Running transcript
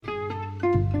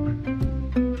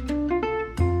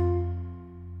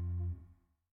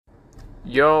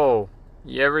Yo,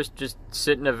 you ever just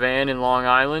sit in a van in Long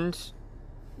Island?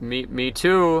 Me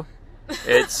too.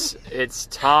 It's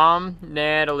Tom,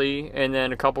 Natalie, and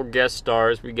then a couple guest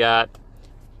stars. We got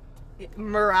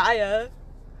Mariah,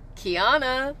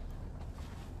 Kiana,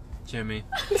 Jimmy,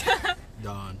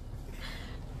 Don.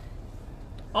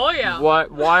 Oh yeah.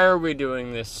 Why are we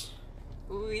doing this?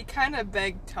 We kind of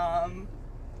begged Tom.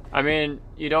 I mean,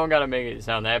 you don't gotta make it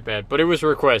sound that bad, but it was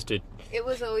requested. it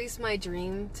was always my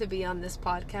dream to be on this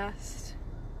podcast.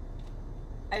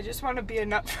 I just want to be a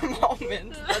nut from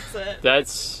almond. That's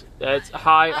it. That's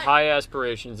high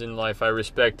aspirations in life. I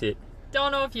respect it.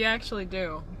 Don't know if you actually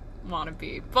do want to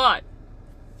be, but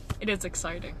it is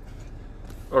exciting.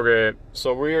 Okay,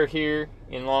 so we are here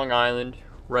in Long Island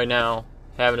right now,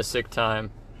 having a sick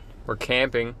time. We're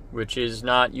camping, which is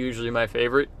not usually my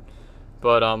favorite,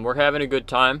 but we're having a good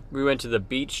time. We went to the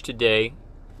beach today.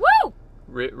 Woo!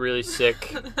 Really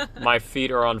sick. My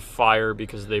feet are on fire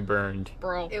because they burned.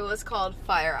 Bro. It was called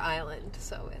Fire Island,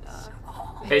 so it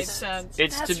Makes It's sense.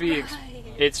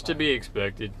 it's to be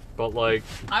expected, but like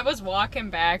I was walking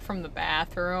back from the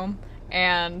bathroom,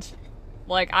 and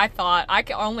like I thought I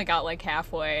only got like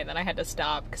halfway, and then I had to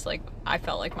stop because like I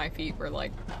felt like my feet were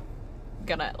like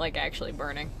gonna like actually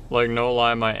burning. no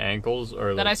lie, my ankles are.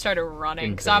 Then Like, I started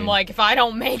running because in I'm pain. like, if I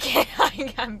don't make it,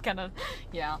 I'm gonna,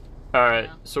 yeah. all right,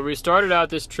 Yeah. so we started out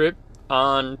this trip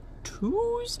on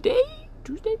Tuesday.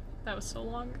 That was so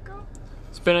long ago.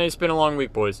 It's been a long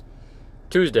week, boys.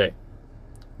 Tuesday,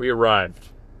 we arrived,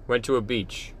 went to a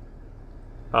beach.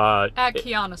 At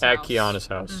Kiana's house. At Kiana's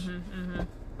house.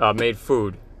 Made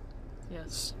food.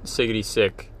 Yes. Siggity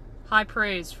sick, High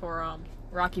praise for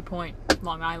Rocky Point,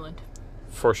 Long Island.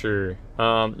 for sure.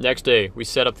 Next day, we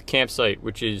set up the campsite,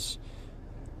 which is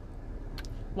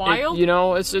Wild.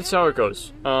 it's how it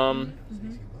goes.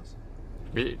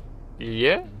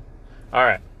 Yeah. All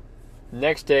right.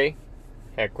 Next day,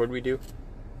 heck, what'd we do?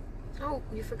 Oh,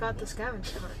 you forgot the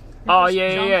scavenger hunt. Oh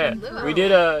yeah. jumping. We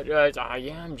did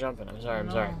I'm jumping. I'm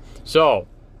sorry. So,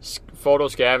 photo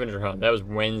scavenger hunt. That was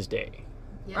Wednesday.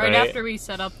 Yeah. Right Right. after we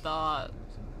set up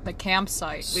the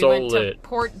campsite, So we went lit. to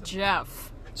Port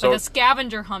Jeff So- with a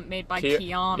scavenger hunt made by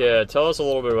Kiana. Yeah, tell us a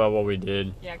little bit about what we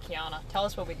did. Yeah, Kiana, tell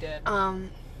us what we did.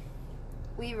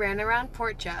 We ran around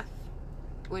Port Jeff,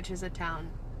 which is a town.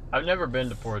 I've never been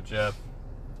to Port Jeff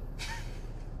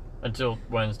until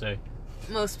Wednesday.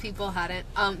 Most people hadn't.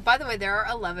 By the way, there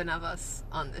are 11 of us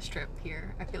on this trip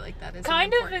here. I feel like that is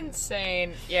Kind of important.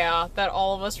 insane, yeah, that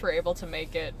all of us were able to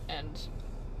make it, and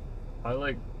I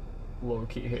like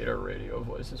low-key hate our radio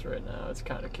voices right now. It's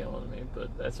kind of killing me,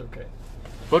 but that's okay.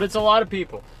 But it's a lot of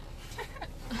people.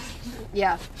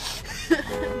 Yeah.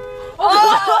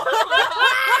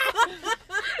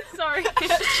 sorry.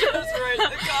 Just right in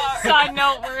the car. Side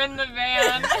note, we're in the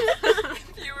van.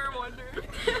 You were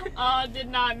wondering. Did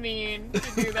not mean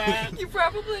to do that. You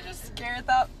probably just scared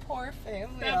that poor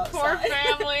family That outside. poor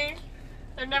family.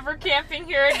 They're never camping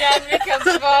here again because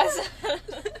of us.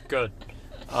 Good.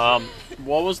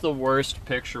 What was the worst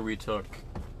picture we took?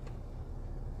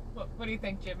 What do you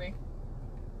think, Jimmy?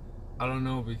 I don't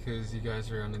know because you guys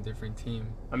are on a different team.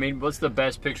 I mean, what's the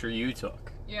best picture you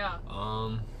took? Yeah.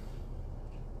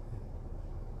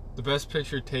 The best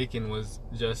picture taken was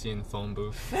Jesse in the phone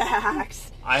booth.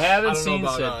 Facts. I haven't I don't know seen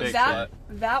about said us. picture.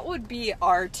 That would be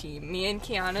our team. Me and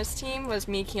Kiana's team was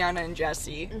me, Kiana, and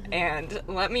Jesse. And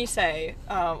let me say,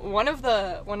 one of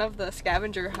the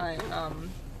scavenger hunt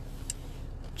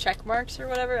check marks or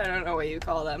whatever, I don't know what you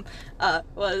call them,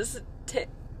 was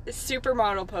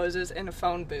supermodel poses in a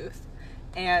phone booth.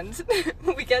 And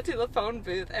we get to the phone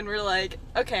booth and we're like,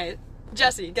 okay,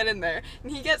 Jesse, get in there.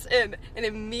 And he gets in and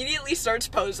immediately starts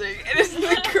posing. It is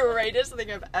the greatest thing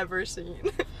I've ever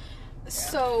seen.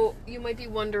 So, you might be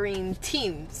wondering,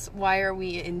 teams. Why are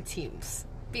we in teams?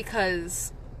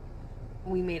 Because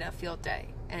we made a field day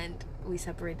and we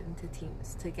separated into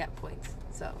teams to get points.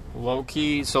 So,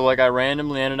 Low-key, so like I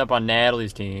randomly ended up on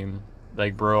Natalie's team.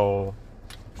 Like, bro,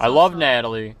 I love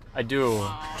Natalie. I do.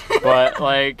 But,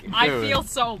 like, dude. I feel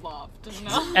so loved.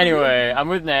 No. Anyway, I'm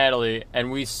with Natalie,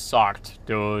 and we sucked,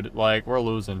 dude. Like, we're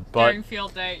losing. But, During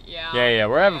field day, yeah. yeah,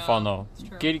 we're having Yeah, fun, though. it's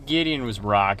true. Gideon was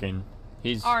rocking.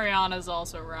 He's... Ariana's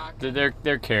also rock.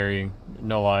 They're carrying.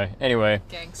 No lie. Anyway.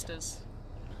 Gangstas.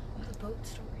 the boat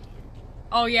story.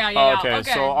 Oh, yeah. Oh, okay,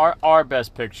 so our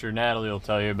best picture, Natalie will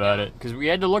tell you about it. Because we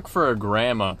had to look for a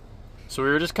grandma. So we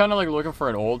were just kind of, like, looking for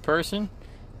an old person.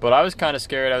 But I was kind of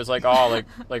scared. I was like, oh,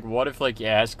 like what if, like, you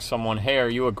ask someone, hey, are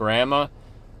you a grandma?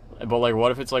 But, like,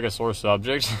 what if it's, like, a sore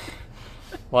subject?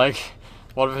 Like,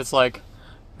 what if it's like,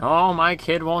 oh, my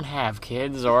kid won't have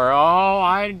kids, or, oh,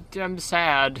 I'm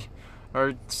sad.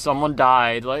 or someone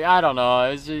died. Like, I don't know.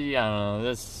 I don't know.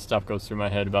 This stuff goes through my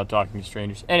head about talking to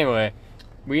strangers. Anyway,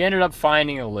 we ended up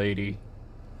finding a lady,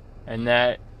 and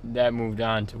that moved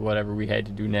on to whatever we had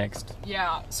to do next.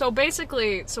 Yeah, so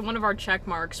basically, one of our check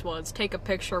marks was take a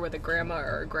picture with a grandma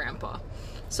or a grandpa.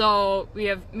 So we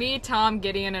have me, Tom,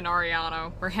 Gideon, and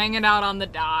Ariana. We're hanging out on the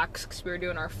docks because we were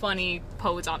doing our funny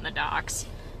pose on the docks.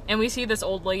 And we see this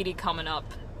old lady coming up,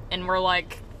 and we're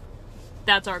like,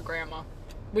 that's our grandma.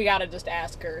 We gotta just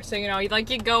ask her. So, you know, like,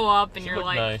 you go up and She you're looked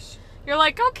like, nice. you're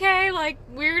like, okay, like,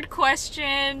 weird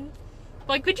question.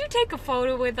 Like, could you take a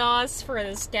photo with us for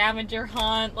the scavenger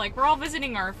hunt? Like, we're all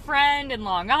visiting our friend in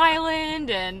Long Island,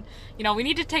 and, you know, we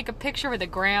need to take a picture with a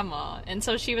grandma. And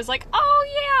so she was like, oh,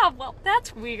 yeah, well,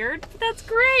 that's weird. That's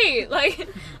great. Like,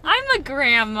 I'm a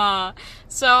grandma.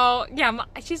 So, yeah,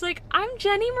 she's like, I'm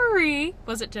Jenny Marie.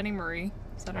 Was it Jenny Marie?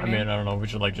 Is that her I name? mean, I don't know if we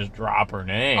should, like, just drop her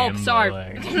name. Oh, sorry.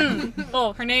 Like,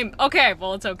 Oh, her name. Okay,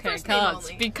 well, it's okay. First name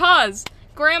only. Because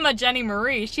Grandma Jenny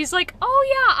Marie, she's like,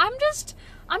 oh, yeah, I'm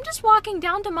just walking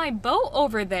down to my boat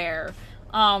over there.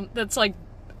 That's like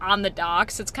on the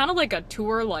docks. It's kind of like a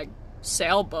tour, like,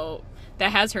 sailboat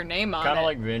that has her name on it. kind of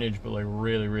like vintage, but, like,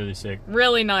 really, really sick.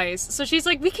 Really nice. So she's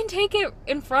like, we can take it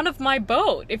in front of my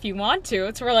boat if you want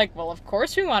to. So we're like, well, of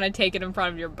course we want to take it in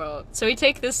front of your boat. So we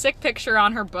take this sick picture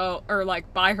on her boat, or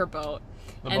like by her boat.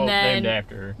 The And boat then named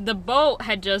after her. the boat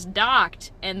had just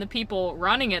docked, and the people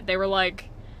running it, they were like,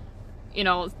 you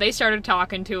know, they started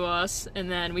talking to us,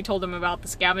 and then we told them about the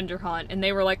scavenger hunt, and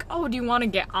they were like, oh, do you want to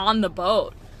get on the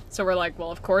boat? So we're like,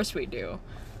 well, of course we do.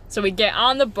 So we get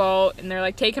on the boat, and they're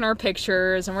like taking our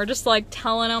pictures, and we're just like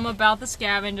telling them about the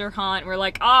scavenger hunt. We're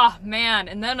like, ah, man.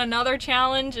 And then another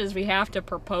challenge is we have to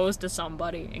propose to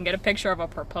somebody and get a picture of a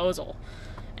proposal.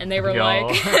 And they were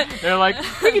like, They're like,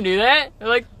 we can do that. They're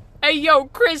like, hey, yo,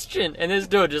 Christian. And this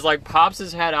dude just, like, pops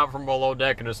his head out from below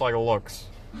deck and just, like, looks.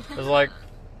 It's like,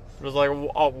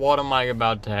 oh, what am I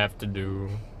about to have to do?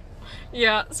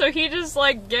 yeah, so he just,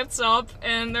 like, gets up,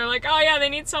 and they're like, oh, yeah, they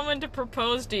need someone to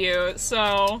propose to you.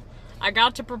 So I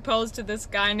got to propose to this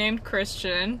guy named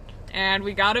Christian, and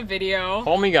we got a video.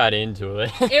 Homie got into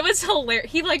it. It was hilarious.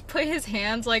 He, like, put his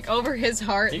hands, like, over his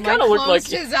heart. He and, kinda like, looked like-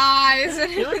 Closed his eyes.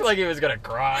 He looked like he was gonna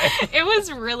cry. it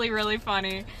was really, really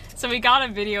funny. So we got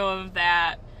a video of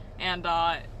that, and,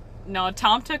 no,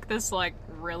 Tom took this, like,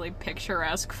 really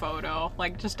picturesque photo,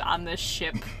 like, just on this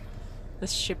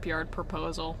shipyard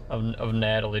proposal. of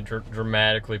Natalie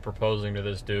dramatically proposing to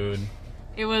this dude.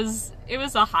 It was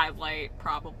a highlight,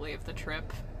 probably, of the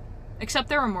trip. Except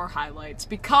there were more highlights,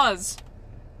 because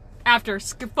after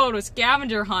photo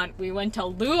scavenger hunt, we went to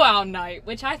luau night,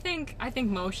 which I think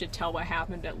Mo should tell what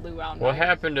happened at luau night. What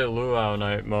happened at luau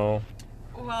night, Mo?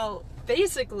 Well,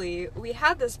 basically, we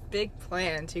had this big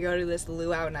plan to go to this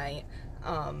luau night,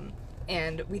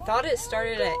 and we thought it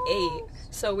started at 8,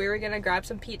 so we were gonna grab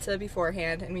some pizza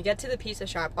beforehand, and we get to the pizza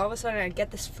shop. All of a sudden, I get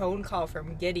this phone call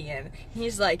from Gideon.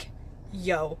 He's like,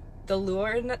 yo, the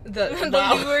lure night?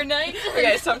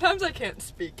 Okay, sometimes I can't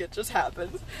speak, it just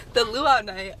happens. The luau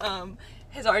night,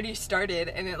 has already started,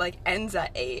 and it, like, ends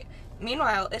at 8.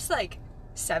 Meanwhile, it's, like,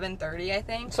 7:30, I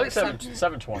think. It's like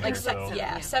 7:20 Like, or so.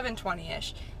 yeah,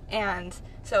 7:20ish. And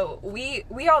so we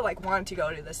all, like, wanted to go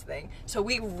to this thing. So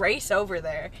we race over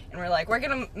there, and we're like, we're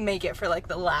gonna make it for, like,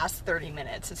 the last 30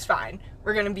 minutes. It's fine.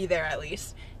 We're gonna be there at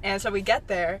least. And so we get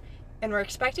there, and we're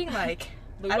expecting, like,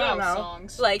 I don't Luau know,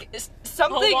 songs. like,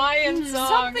 something, Hawaiian songs.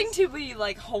 something to be,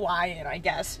 like, Hawaiian, I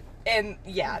guess. And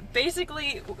yeah,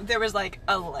 basically there was, like,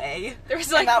 a lei. There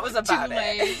was, like, and that was about 2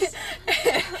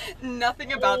 it.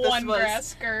 Nothing about this One was grass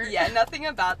skirt. yeah, nothing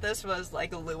about this was,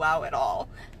 like, a luau at all.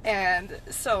 And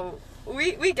so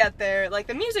we get there, like,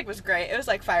 the music was great. It was,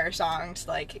 like, fire songs,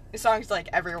 like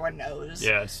everyone knows.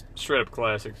 Yes, straight up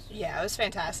classics. Yeah, it was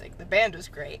fantastic. The band was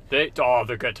great. The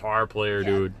guitar player, Yeah.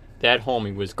 dude. That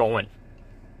homie was going.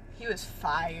 He was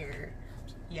fire.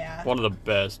 Yeah. One of the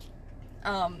best.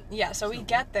 Yeah, so we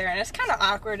get there, and it's kind of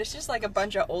awkward. It's just, like, a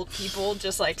bunch of old people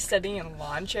just, like, sitting in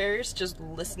lawn chairs, just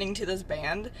listening to this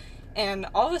band. And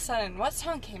all of a sudden, what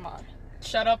song came on?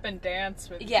 Shut Up and Dance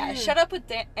with Yeah, Shut Up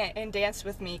and Dance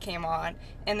With Me came on.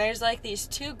 And there's, like, these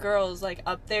 2 girls, like,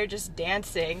 up there just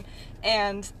dancing.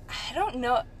 And I don't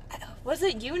know, was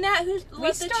it you, Nat, who We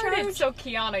led the started, charge? so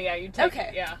Kiana, yeah, you take Okay.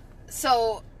 it, yeah.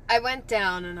 So I went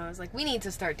down and I was like, we need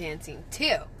to start dancing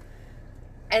too.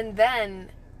 And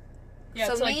then, Yeah,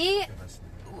 so it's like- me,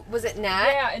 was it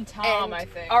Nat? Yeah, and Tom, and I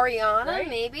think. Ariana, Right?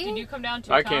 maybe? Did you come down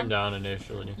too, I Tom? came down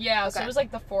initially. Yeah, so Okay. it was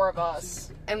like the 4 of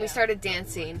us. And we Yeah. started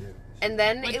dancing. And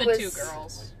then With it the was 2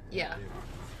 girls. Yeah.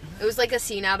 It was like a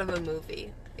scene out of a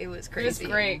movie. It was It crazy.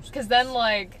 was great because then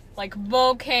like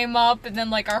Mo came up and then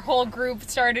like our whole group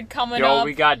started coming Yo, up.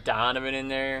 we got Donovan in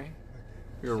there.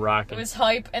 We were It rocking. was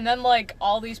hype, and then like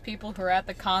all these people who were at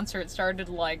the concert started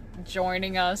like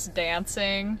joining us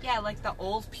dancing. Yeah, like the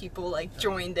old people like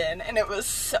joined in, and it was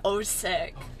so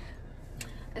sick.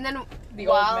 And then The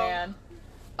while, old man.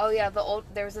 Oh yeah,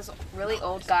 there was this really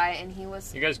old guy, and he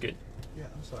was. You guys good? Yeah,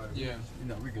 I'm sorry. Yeah.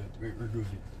 No, we're good. We're groovy.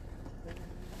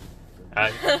 I,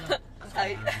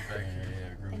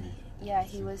 Groovy. Yeah,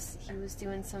 he was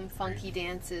doing some funky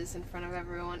dances in front of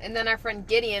everyone, and then our friend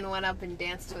Gideon went up and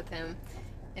danced with him,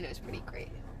 and it was pretty great.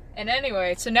 And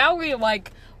anyway, so now we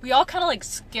all kind of like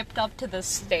skipped up to the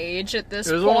stage at this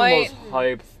It was point. one of the most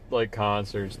hype like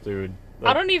concerts, dude. I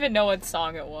Like, don't even know what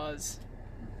song it was.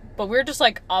 But we're just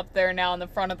like up there now in the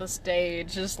front of the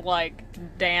stage, just like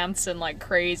dancing like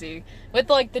crazy with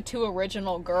like the two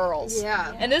original girls.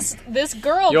 Yeah. And this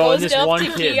girl Yo, goes and this up one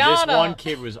to kid, Kiana. this one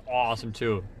kid was awesome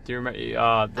too. Do you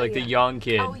remember? Like the yeah. young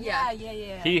kid. oh yeah,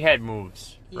 yeah. He had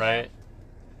moves, Yeah. right?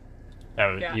 That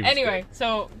was, Yeah. he was Anyway, good.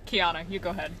 so Kiana, you go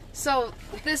ahead. So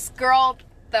this girl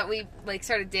that we like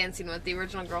started dancing with, the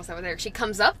original girls that were there, she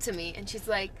comes up to me and she's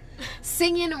like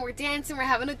singing and we're dancing, we're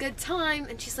having a good time,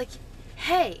 and she's like,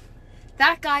 "Hey,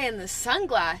 that guy in the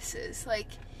sunglasses, like,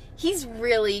 he's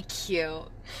really cute."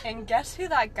 And guess who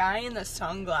that guy in the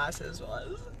sunglasses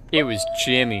was? It was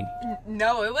Jimmy.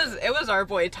 No, it was our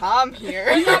boy Tom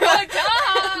here.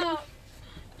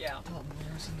 Yeah.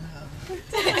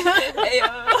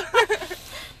 Ayo.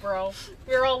 Bro.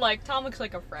 We were all like, Tom looks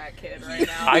like a frat kid right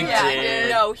now. I Yeah, did.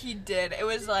 no, he did. It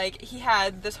was like he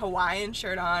had this Hawaiian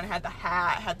shirt on, had the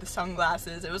hat, had the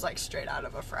sunglasses. It was like straight out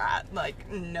of a frat. Like,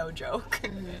 no joke.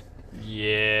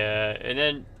 Yeah, and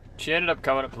then she ended up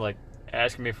coming up and like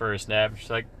asking me for a snap. She's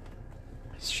like,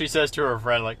 she says to her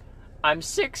friend like, "I'm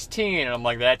 16," and I'm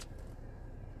like, "That's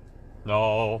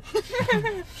no."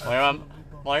 I'm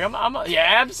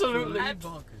yeah, absolutely.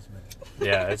 Bonkers, man.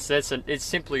 Yeah, it's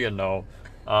simply a no.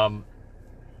 I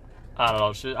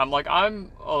don't know. I'm like,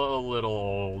 I'm a little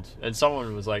old, and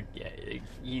someone was like, "Yeah,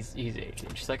 he's 18."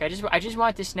 She's like, I just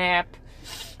want the snap."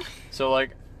 So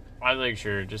like, I was like,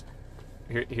 sure, just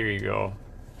here you go.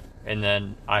 And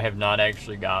then I have not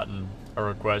actually gotten a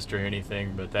request or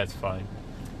anything, but that's fine.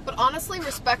 But honestly,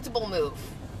 respectable move.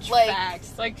 Like,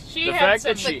 Facts. Like, she The had fact some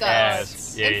that she the guts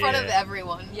asked, yeah, in front of yeah.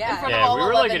 everyone. Yeah. In front of Yeah, all we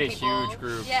were like 11 in a people. huge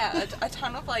group. Yeah, a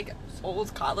ton of like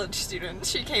old college students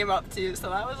she came up to, so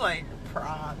that was like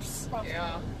props.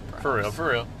 Yeah. For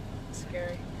real.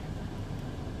 Scary.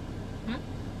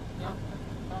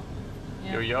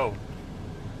 Yo.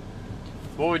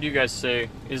 What would you guys say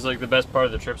is like the best part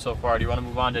of the trip so far? Do you want to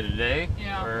move on to today?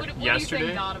 Yeah. Or What do you yesterday?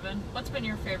 think, Donovan? What's been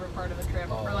your favorite part of the trip?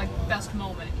 Or like best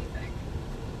moment, you think?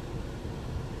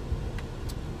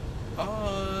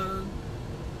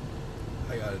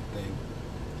 I gotta think.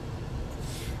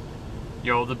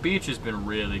 Yo, the beach has been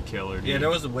really killer, dude. Yeah, there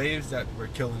was the waves that were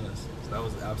killing us. So that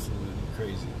was absolutely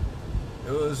crazy.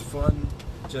 It was fun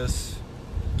just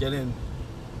getting.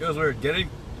 It was weird.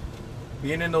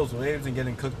 Being in those waves and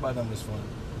getting cooked by them was fun.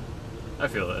 I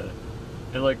feel that.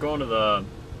 And like going to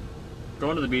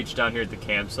the beach down here at the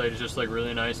campsite is just like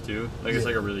really nice too. Like it's Yeah.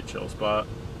 like a really chill spot.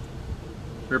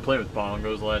 We were playing with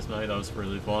bongos last night. That was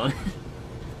really fun.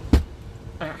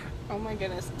 Oh my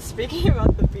goodness. Speaking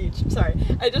about the beach, sorry,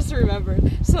 I just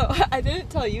remembered. So I didn't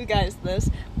tell you guys this,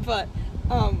 but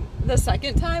the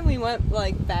second time we went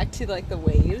like back to like the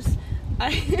waves,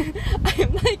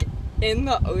 I'm like in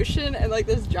the ocean and like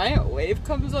this giant wave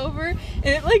comes over and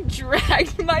it like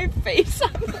dragged my face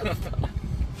on the boat.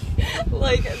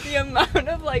 Like the amount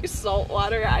of like salt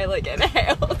water I like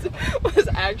inhaled was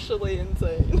actually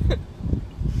insane.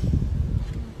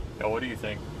 Yo, what do you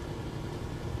think?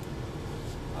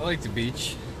 I like the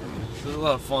beach. It was a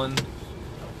lot of fun.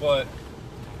 But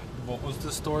what was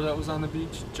the store that was on the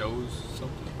beach? Joe's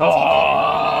something?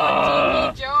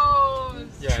 Oh! Joe's.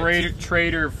 Yeah,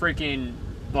 Trader freaking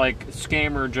like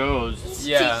scammer Joe's.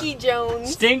 Yeah. Tiki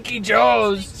Jones. Stinky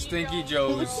Joe's. Stinky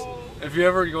Joe's. If you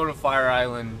ever go to Fire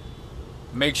Island,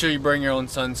 make sure you bring your own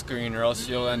sunscreen, or else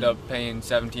you'll end up paying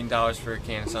 $17 for a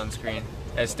can of sunscreen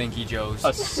at Stinky Joe's.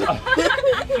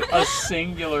 A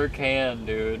singular can,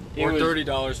 dude. It Or was-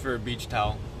 $30 for a beach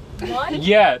towel. What?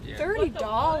 Yeah. Yeah.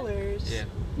 $30. Yeah.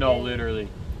 No, literally.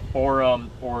 Or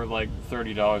like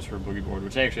 $30 for a boogie board,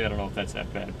 which actually I don't know if that's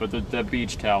that bad. But the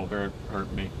beach towel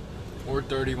hurt me. Or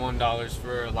 $31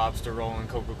 for a lobster roll and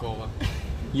Coca-Cola.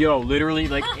 Yo, literally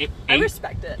like I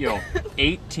respect it. Yo,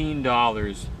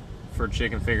 $18 for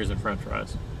chicken fingers and French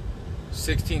fries.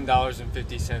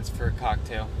 $16.50 for a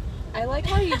cocktail. I like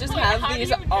how you just Like, have how do these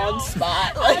you know? on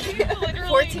spot. How Like, do you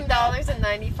literally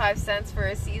 $14.95 for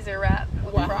a Caesar wrap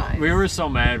with Wow. fries. We were so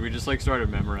mad, we just like started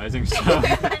memorizing stuff.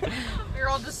 We were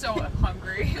all just so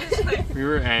hungry. It's like We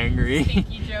were angry.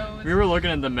 Stinky Joe's. We were looking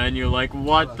at the menu like,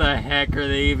 what the heck are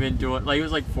they even doing? Like, it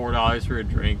was like $4 for a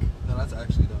drink. No, that's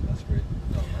actually done. That's great.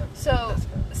 No, So, that's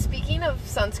good. speaking of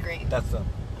sunscreen, That's done.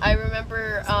 I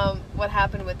remember what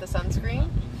happened with the sunscreen.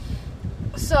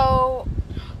 So,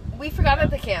 we forgot at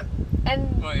the camp,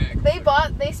 and Oh, yeah.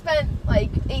 they spent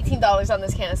like $18 on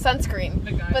this can of sunscreen.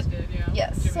 The guys But did, yeah.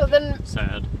 yes, Jimmy so did. then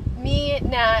Sad. me,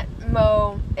 Nat,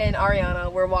 Mo, and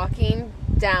Ariana were walking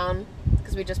down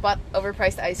because we just bought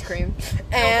overpriced ice cream,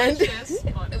 and Delicious,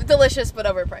 but- delicious but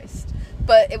overpriced.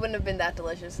 But it wouldn't have been that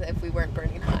delicious if we weren't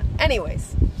burning hot.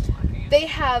 Anyways, they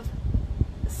have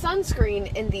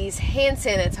sunscreen in these hand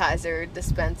sanitizer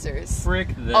dispensers Frick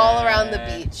that. all around the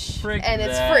beach, Frick and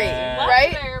it's that. free, Left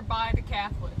right? there by the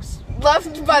Catholics.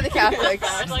 Loved by the Catholics.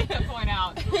 I'd like to point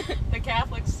out the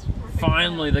Catholics. Were thinking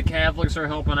Finally, the Catholics are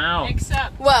helping out. that.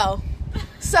 Except Well,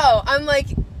 so I'm like,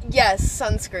 yes,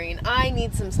 sunscreen. I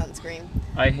need some sunscreen.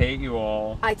 I hate you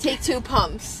all. I take 2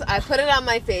 pumps. I put it on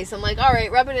my face. I'm like, all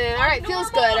right, rub it in. All right, a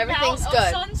feels normal good. Everything's amount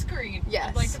good. Of sunscreen. Yes.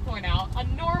 I'd like to point out a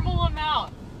normal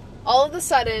amount. All of a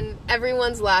sudden,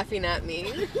 everyone's laughing at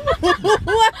me.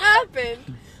 What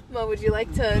happened? Mo, would you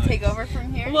like to take over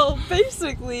from here? well,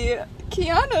 basically,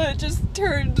 Kiana just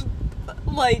turned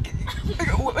like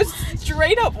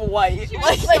straight up white. She was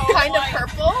like so kind of white.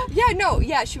 purple. Yeah, no,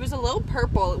 yeah, she was a little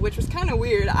purple, which was kind of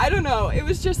weird. I don't know. It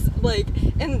was just like,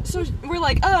 and so we're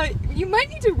like, you might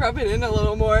need to rub it in a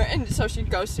little more. And so she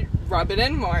goes to rub it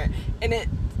in more, and it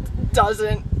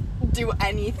doesn't do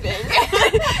anything.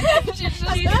 She's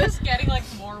just getting like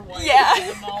more white Yeah.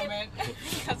 at the moment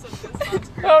because of this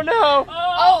sunscreen. Oh no!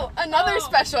 Oh, another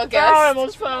special guest. Oh, I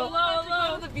almost fell. Hello,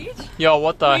 hello, the beach. Yo,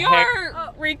 what the We heck?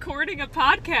 are recording a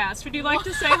podcast. Would you like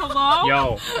to say hello?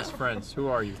 Yo, as friends, who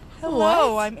are you?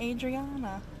 Hello, I'm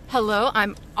Adriana. Hello,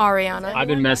 I'm Ariana. I've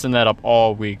been messing that up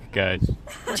all week, guys.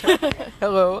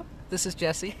 Hello, this is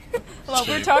Jesse. Well,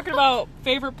 we're talking about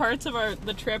favorite parts of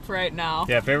the trip right now.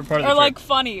 Yeah, favorite part of Or the like trip.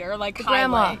 funny, or like The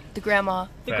highlight. grandma.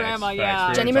 The Facts, grandma, facts. yeah.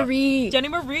 We Jenny already Marie. Jenny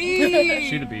Marie.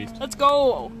 She the beast. Let's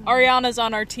go. Ariana's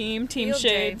on our team. Team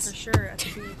Shades. for sure. At the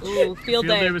beach. Ooh, field Field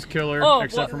day. day was killer, Oh,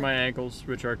 except what- for my ankles,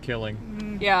 which are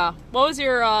killing. Yeah. What was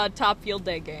your top field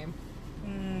day game?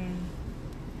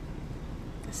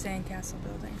 The sandcastle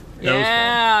building. That was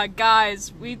Yeah,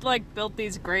 guys, we like built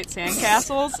these great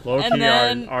sandcastles, Low and key,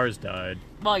 then ours died.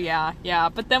 well, yeah,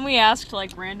 but then we asked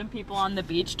like random people on the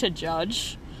beach to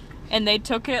judge, and they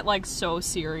took it like so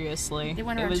seriously. They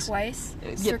went It around was- twice,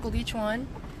 yeah. circled each one,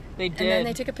 They did. and then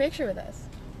they took a picture with us.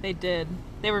 They did.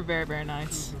 They were very, very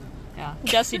nice. Yeah.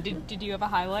 Jesse, did you have a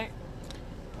highlight?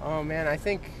 Oh man, I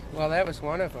think, well, that was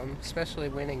one of them, especially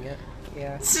winning it.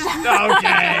 Yeah.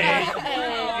 Okay.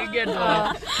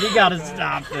 You gotta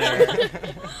stop there.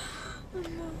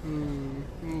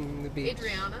 The beach.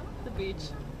 Adriana, The beach.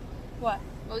 What?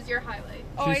 what was your highlight?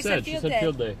 She said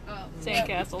field day.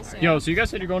 Sandcastles. Yo, so you guys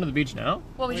said you're going to the beach now?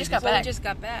 Well, we just got back. We just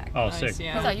got back. Oh, Nice, sick.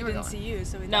 yeah. I thought you were Didn't going. see you,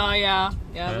 so we No, yeah.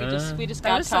 We just That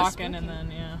got was so talking, spooky. and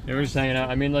then yeah. They were just hanging out.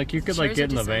 I mean, like, you could, like, Shares get are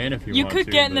in the just van if you You want could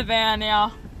to. get in the but- van, yeah.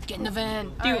 Get in the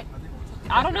van. Dude,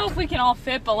 I don't know if we can all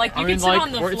fit, but like you I mean, can sit like,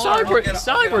 on the it's floor.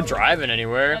 not like we're driving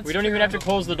anywhere. That's We don't true. even have to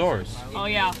close the doors. Oh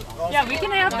yeah, yeah, we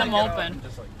can have them open.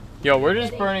 Yo, we're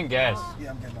just burning gas. Yeah,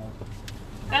 I'm getting out.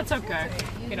 That's okay.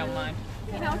 You don't mind.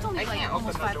 You know, it's only like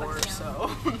almost $5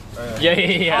 so.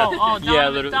 Yeah. Oh, yeah,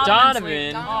 Donovan- literally. Donovan's Donovan.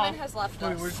 leaving. Donovan has left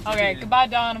us. Okay, goodbye,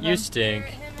 Donovan. You stink.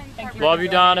 Thank you. Love you,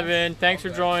 Donovan. Thanks for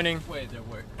joining. Wait, there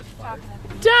were.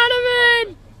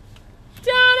 Donovan!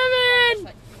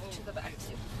 Donovan!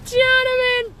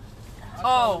 Donovan!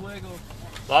 Oh,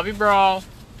 Love you, bro.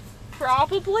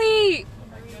 probably.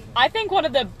 I think one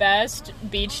of the best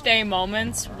beach day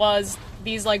moments was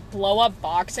these like blow up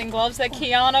boxing gloves that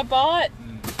Kiana bought,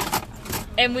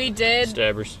 and we did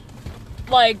Stabbers.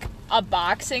 like a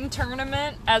boxing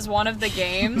tournament as one of the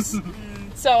games.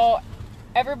 So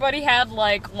everybody had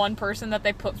like one person that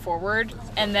they put forward,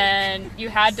 and then you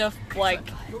had to like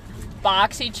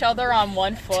box each other on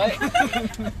one foot.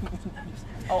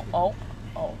 oh.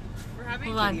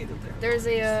 Hold on. There's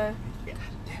a Alright,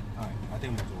 I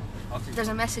think I'm going I'll see. there's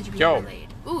a message being Yo. relayed.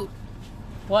 Ooh,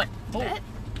 What? bet.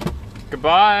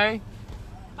 Goodbye.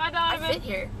 Bye, I Donovan. fit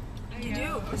here. You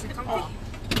do. Is it comfy?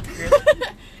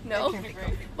 No.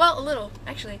 Well, a little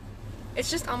actually. It's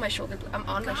just on my shoulder. I'm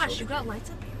on my shoulder. you got lights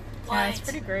up here. Yeah, it's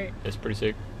pretty great. It's pretty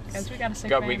sick. Guys, we got a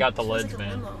sick We van. got the Feels leads, like a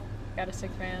man. limo. Got a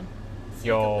sick van.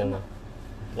 Yo,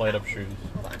 light up shoes.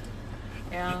 Hold on.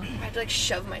 Yeah. I have to like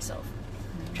shove myself.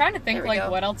 I'm trying to think There we like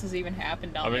go. what else has even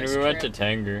happened on I mean, this we went to trip.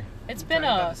 Tanger. It's been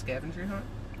Talking about a the scavenger hunt.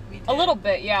 a little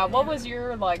bit, yeah. What was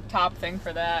your like top thing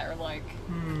for that, or like?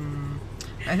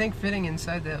 I think fitting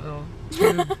inside that little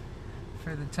tube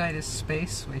for the tightest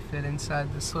space, we fit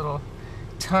inside this little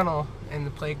tunnel in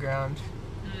the playground.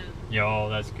 Yo,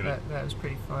 that's good. That was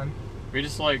pretty fun. We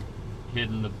just like hid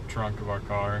in the trunk of our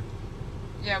car.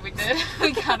 Yeah, we did.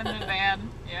 We got in the van.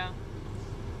 Yeah.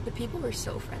 The people were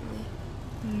so friendly.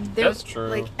 That's true.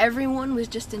 Like everyone was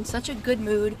just in such a good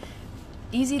mood,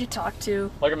 easy to talk to.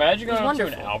 Like, imagine It was going up to an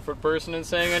wonderful. Alfred person and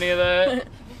saying any of that.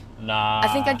 Nah. I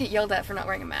think I'd get yelled at for not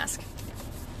wearing a mask.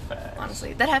 Facts.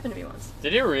 Honestly, that happened to me once.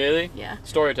 Did it really? Yeah.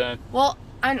 Story time. Well,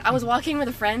 I was walking with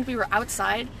a friend. We were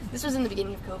outside. This was in the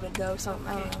beginning of COVID, though, so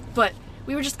I don't know. But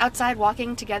we were just outside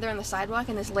walking together on the sidewalk,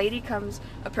 and this lady comes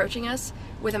approaching us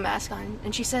with a mask on,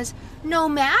 and she says, "No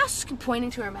mask," pointing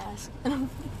to her mask.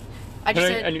 I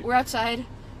just And said, you- "We're outside,"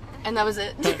 and that was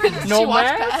it. No she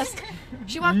walked mask? past.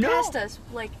 She walked No. past us,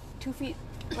 like 2 feet,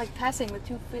 like passing with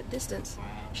 2 feet distance.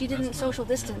 She didn't social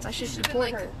distance. I should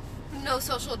support her. No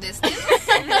social distance.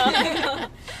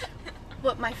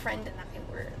 But my friend and I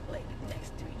were like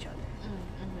next to each other.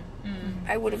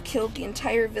 I would have killed the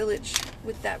entire village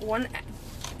with that one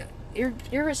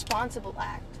irresponsible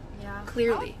act. Yeah.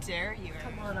 Clearly. How dare you?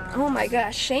 Come on. Oh my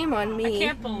gosh, shame on I me.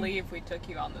 can't believe we took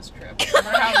you on this trip.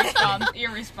 Remember how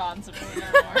irresponsible we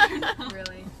were.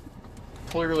 Really?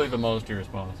 Clearly the most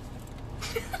irresponsible.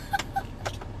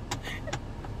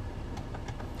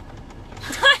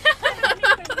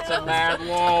 It's a mad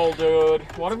wall, dude.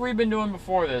 What have we been doing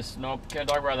before this? Nope, can't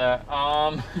talk about that.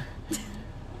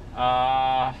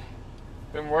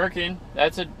 Been working.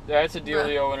 That's a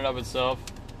dealio in and of itself.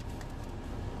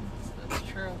 That's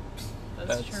true.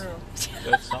 That's true.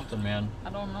 That's something, man. I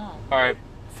don't know. All right,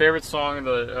 favorite song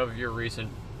of your recent.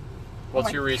 What's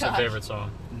my your recent gosh. favorite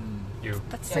song? You.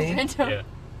 That's so Me? random. Yeah.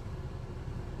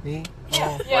 Me?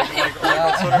 Oh.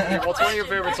 What's one of your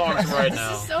favorite songs right This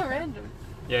now? is so random.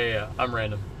 Yeah. I'm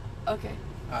random. Okay.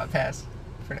 Pass.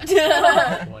 For now.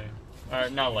 Lame. All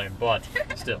right, not lame, but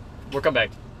still, we'll come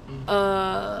back.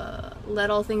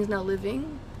 Let All Things Now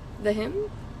Living, the hymn.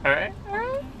 All right.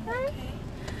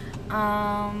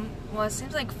 Well, it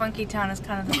seems like Funky Town is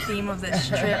kind of the theme of this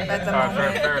trip at the All right,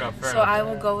 moment. fair enough. So I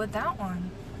will go with that one.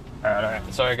 All right.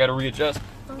 Sorry, I gotta readjust.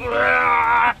 Favorite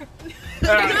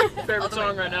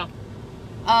song right now?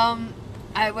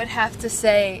 I would have to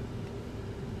say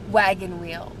Wagon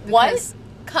Wheel. What? Because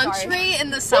country in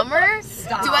the summer?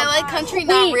 Do I like country?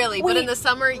 Not really, but in the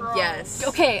summer, yes.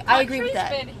 Okay, I agree with Country's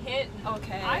that. been hit.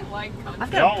 Okay. I like country.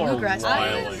 I've got Y'all a are bluegrass.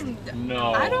 wild.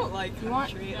 No. I don't like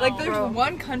want- country. No. Like, there's Bro.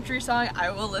 one country song I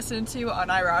will listen to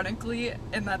unironically,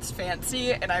 and that's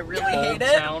Fancy, and I really Old hate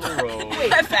it. Town Road.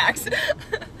 Facts.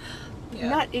 Yeah.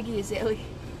 Not Iggy Azalea.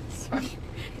 Sorry.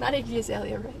 Not Iggy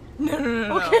Azalea, right?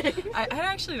 No. Okay. I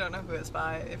actually don't know who it's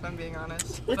by, if I'm being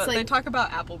honest. It's But they like- talk about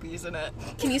Applebee's in it.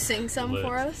 Can you sing some Lit.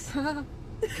 for us?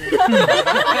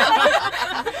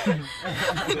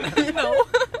 No.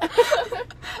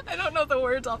 I don't know the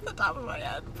words off the top of my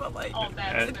head, but like, Oh,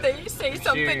 that's if they say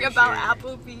something about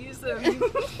Applebee's,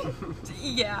 and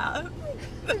yeah.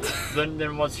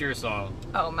 Then what's your song?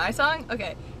 Oh, my song?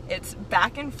 Okay. It's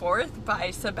Back and Forth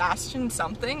by Sebastian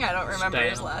something. I don't remember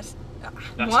his Stan. last.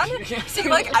 That's- One? See,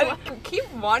 like, I keep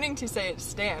wanting to say it's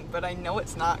Stan, but I know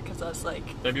it's not because that's like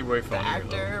That'd be way the funnier.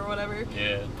 actor or whatever. Though.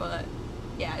 Yeah. But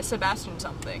yeah, it's Sebastian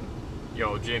something.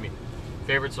 Yo, Jimmy.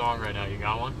 Favorite song right now? You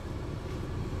got one?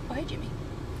 Oh, hey, Jimmy.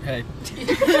 Hey.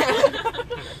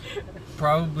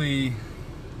 Probably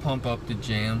Pump Up the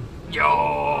Jam. Yo.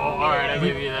 All right, I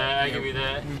give you that. I give you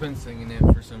that. We've been singing it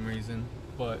for some reason,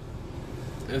 but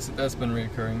that's been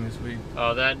reoccurring this week.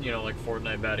 Oh, that like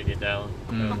Fortnite about to get down.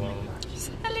 Mm. That's one of them.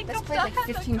 That's played like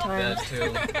 15 times.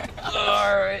 That too.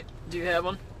 All right. Do you have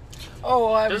one?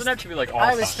 Oh, well, Doesn't have to be like all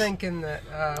I was songs. thinking that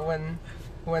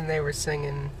when they were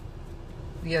singing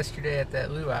yesterday at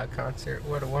that Luau concert,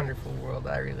 What a Wonderful World,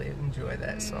 I really enjoy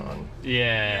that song.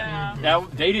 Yeah.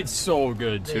 They did so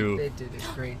good too. They did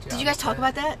a great job. Did you guys talk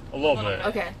about that? A little bit.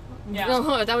 Okay. Yeah.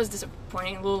 No, that was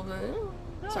disappointing. A little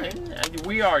bit. Sorry.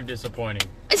 We are disappointing.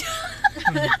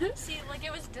 See, like,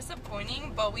 it was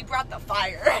disappointing, but we brought the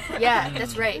fire. Yeah,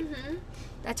 that's right.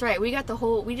 That's right. We got the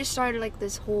whole. We just started like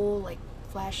this whole like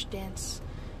flash dance,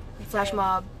 flash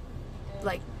mob,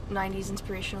 like 90s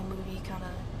inspirational movie kind of.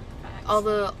 All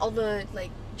the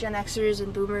like Gen Xers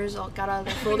and Boomers all got out of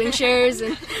their folding chairs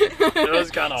and That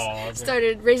was kind of awesome.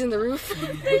 started raising the roof.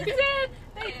 They did.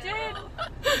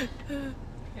 Yeah.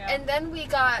 And then we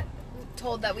got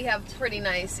told that we have pretty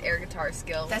nice air guitar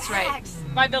skills. That's right.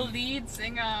 By the lead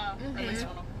singer. Or at least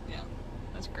one of them. Yeah.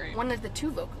 That's great. One of the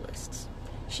two vocalists.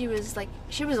 She was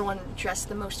the one dressed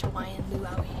the most Hawaiian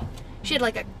luau. She had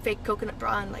like a fake coconut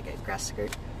bra and like a grass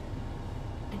skirt.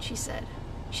 And she said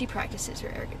she practices her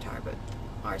air guitar, but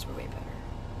ours were way better.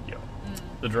 Yo.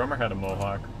 The drummer had a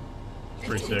mohawk.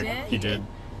 Pretty sick. He did.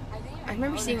 I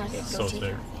remember seeing like a So goatee sick.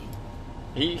 kind of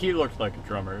thing. He looked like a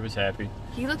drummer. He was happy.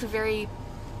 He looked very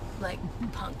like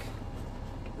punk.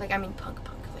 Like I mean punk.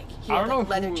 Like he I had don't know like a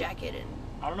leather who- jacket and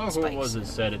I don't know who it was that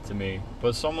said it to me,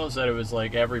 but someone said it was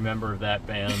like every member of that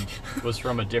band was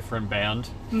from a different band.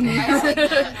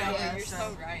 You're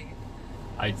so right.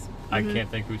 I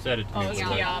can't think who said it to me. Oh, it's but,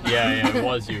 like, Kiana. yeah, it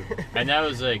was you. And that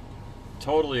was like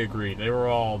totally agreed. They were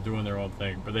all doing their own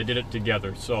thing, but they did it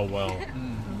together so well.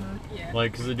 Yeah.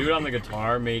 Like, cause the dude on the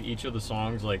guitar made each of the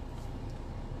songs like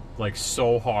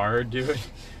so hard, dude.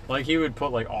 Like he would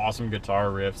put like awesome guitar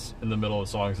riffs in the middle of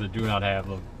songs that do not have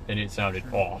them, and it sounded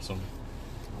awesome.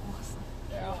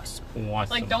 Awesome.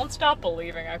 Like, Don't Stop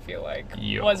Believing, I feel like,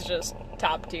 Yo. was just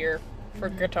top tier for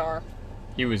guitar.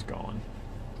 He was gone.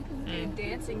 And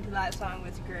dancing to that song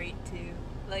was great too.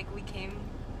 Like we came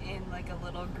in like a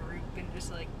little group and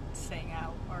just like sang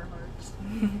out our hearts.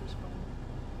 It was fun.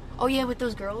 oh yeah, with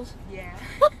those girls. Yeah.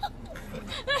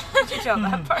 Did you show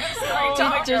that part?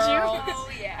 Oh, did you? Oh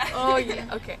yeah. Oh yeah.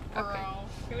 Okay. Bro,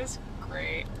 it was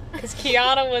great. Because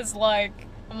Kiana was like,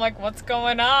 I'm like, what's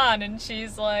going on? And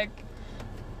she's like,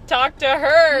 talk to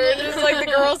her. And it's like,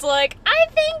 the girl's like, I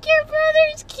think your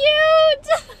brother's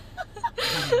cute.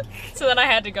 So then I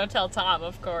had to go tell Tom,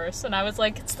 of course. And I was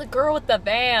like, it's the girl with the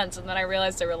Vans. And then I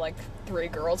realized there were like 3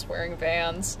 girls wearing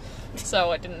Vans.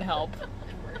 So it didn't help.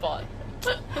 But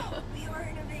We are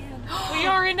in a van. we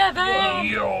are in a van.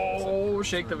 Yo,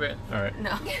 shake the van. All right.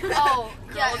 No. Oh,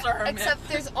 yeah. Girls are a Except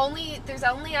there's only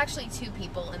actually 2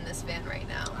 people in this van right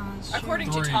now.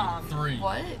 According to Tom. 3.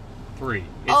 What? 3. It's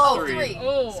Oh, 3. 3.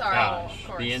 Oh, Sorry. Gosh, Of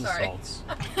course, the sorry. insults.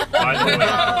 By the way,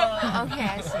 Oh, okay,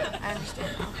 I see. I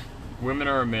understand now. women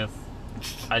are a myth.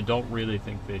 I don't really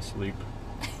think they sleep.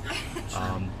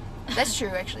 That's true,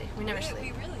 actually. We never We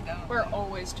sleep. really don't. We're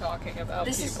always talking about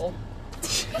This is- people.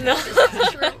 No.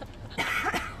 True.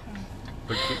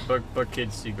 But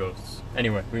kids see ghosts.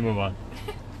 Anyway, we move on.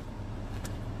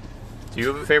 Do you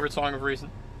have a favorite song of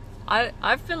recent?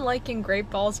 I've been liking Great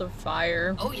Balls of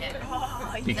Fire. Oh yeah. Oh,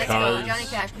 Let's Because, go, Johnny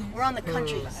Cash. We're on the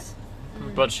country.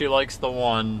 but she likes the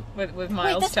one. With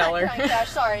Miles that's Teller. not Johnny Cash.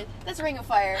 Sorry, that's Ring of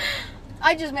Fire.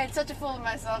 I just made such a fool of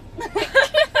myself.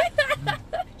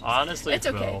 Honestly, It's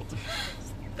okay.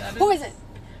 felt. Who is it?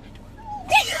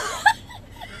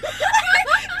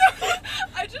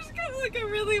 I just got like a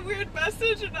really weird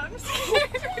message and I'm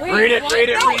scared. Read it.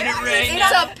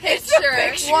 It's a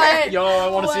picture. What? Yo, I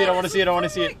want to see it. I want to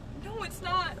see it. No, it's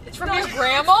not. It's From not. your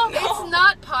grandma? It's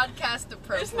not podcast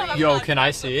appropriate. Yo, can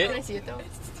I see Can I it? see it though?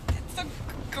 It's a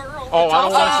girl. Oh, I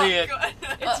don't It's want to also see it.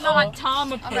 good. It's not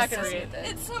Tom I'm not gonna see appropriate. it then.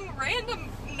 It's some random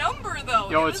number though.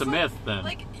 Yo, It it's was a like- myth then.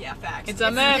 Like yeah, facts. It's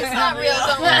a myth. It's not real.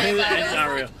 Don't worry about It's it. not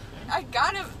real. I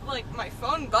got it like my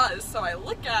phone buzzed, so I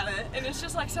look at it and it's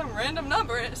just like some random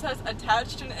number. It says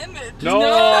attached an image. No!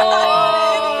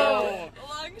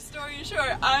 Long story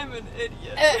short, I'm an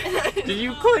idiot. Did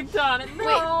you click on it?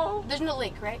 Wait, there's no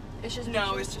link, right? It's just a No,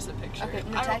 picture? it's just a picture. Okay,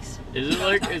 no I don't- text. Is it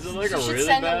like a You really should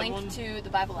send a bad link one? to the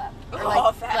Bible app. Or Oh,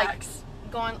 like facts.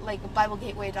 go on like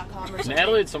BibleGateway.com or something.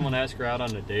 Natalie had someone ask her out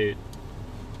on a date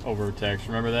over text.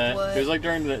 Remember that? What? It was like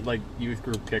during the youth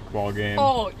group kickball game.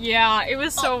 Oh, yeah, it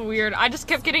was so weird. I just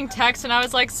kept getting texts and I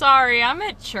was like, sorry, I'm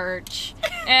at church.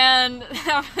 And,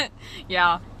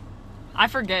 yeah, I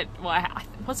forget what.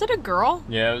 Was it a girl?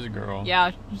 Yeah, it was a girl.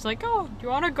 Yeah, she's like, oh, do you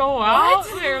want to go out?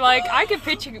 They're like, I could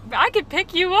pick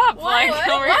you up. Like,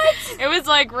 it was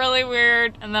like really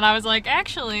weird. And then I was like,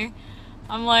 actually,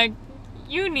 I'm like,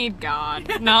 you need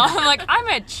God. No, I'm like, I'm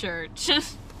at church.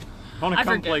 Want to I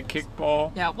come forget. play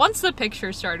kickball? Yeah, once the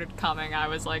pictures started coming, I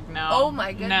was like, no. Oh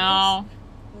my goodness. No.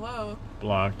 Whoa.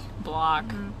 Blocked. Block.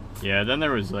 Yeah, then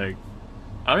there was like,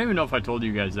 I don't even know if I told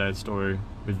you guys that story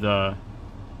with the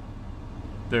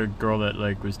girl that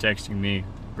like was texting me.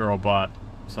 Girl bought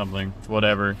something,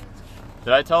 whatever.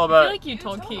 Did I tell I about? feel like you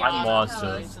told Kiana. I must for some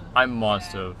have. reason. I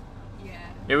must have. Yeah.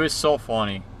 It was so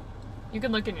funny. You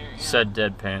can look in your. Said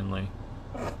deadpanly.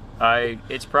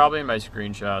 It's probably in my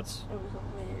screenshots.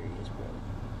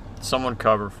 Someone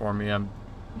cover for me. I'm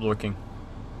looking.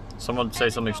 Someone say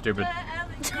something stupid.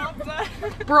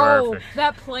 Bro, Perfect.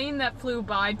 that plane that flew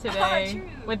by today True.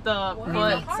 with the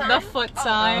What? foot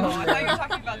sign. Oh, I thought you were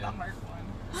talking about the heart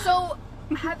one. So,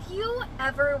 have you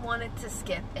ever wanted to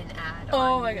skip an ad Oh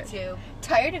on my God. YouTube?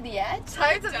 Tired of the ads?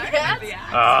 Tired of the ads?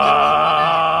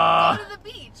 Ah. Go to the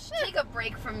beach. Take a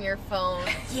break from your phone.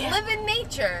 Live in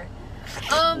nature.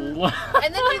 And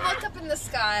then you look up in the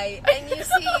sky and you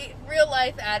see real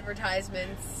life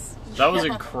advertisements That was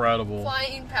incredible.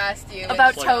 flying past you.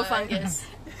 About like- toe fungus.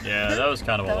 Yeah, that was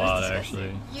kind of a That was lot,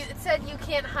 disgusting. actually. It said you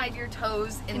can't hide your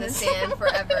toes in the sand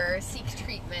forever. Seek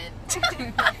treatment.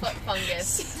 Foot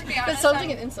fungus. To be That honest, sounds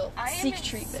like an insult. I am Seek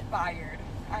treatment. inspired.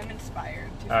 I'm inspired.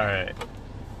 To Alright.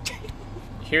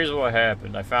 Here's what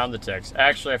happened. I found the text.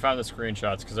 Actually, I found the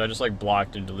screenshots because I just like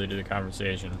blocked and deleted the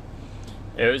conversation.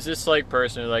 It was this like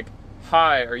person who was like,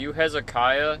 "Hi, are you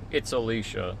Hezekiah? It's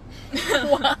Alicia."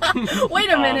 Wait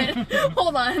a minute.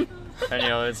 Hold on. And you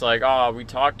know, it's like, "Oh, we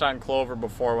talked on Clover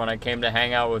before when I came to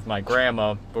hang out with my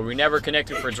grandma, but we never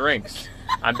connected for drinks.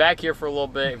 I'm back here for a little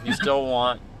bit if you still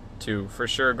want to. For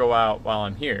sure go out while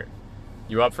I'm here.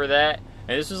 You up for that?"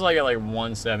 And this was like at like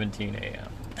 1:17 a.m.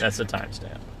 That's the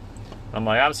timestamp. I'm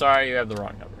like, "I'm sorry, you have the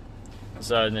wrong number."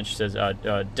 So and then she says,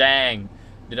 "Dang,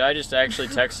 did I just actually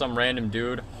text some random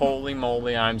dude? Holy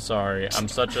moly, I'm sorry. I'm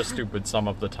such a stupid some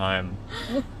of the time.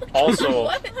 Also,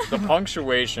 the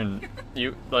punctuation,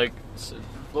 you like,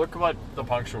 look what the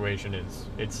punctuation is.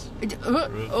 It's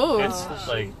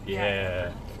like,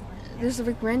 yeah. There's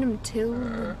like random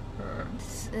tilde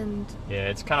and Yeah,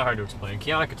 it's kind of hard to explain.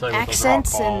 Kiana could tell you what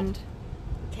accents those are all called. and.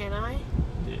 Can I?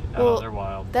 Yeah, well, they're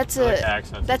wild. That's They're a like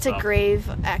accents that's and a stuff. grave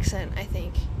accent, I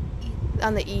think,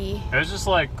 on the E. It was just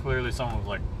like clearly someone was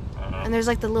like, I don't know. And there's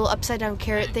like the little upside down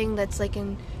carrot thing that's like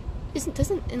in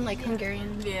doesn't in like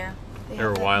Hungarian. Yeah. They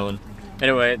were wildin'.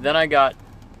 Anyway, then I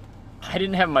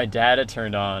didn't have my data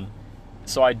turned on,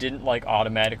 so I didn't like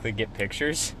automatically get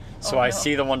pictures. So I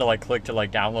see the one to like click to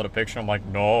like download a picture. I'm like,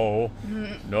 no.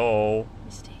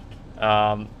 Mistake.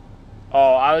 I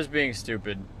was being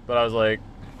stupid, but I was like,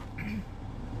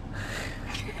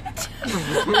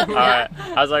 alright.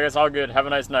 I was like, it's all good. Have a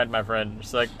nice night, my friend.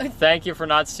 She's like, thank you for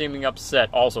not seeming upset.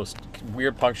 Also,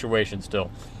 weird punctuation still.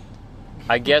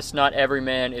 I guess not every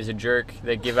man is a jerk.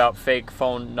 They give out fake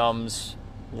phone nums.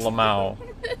 Lamau.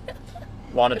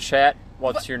 Want to chat?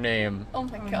 What's your name? Oh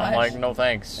my I'm gosh. like, no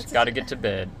thanks. Gotta get to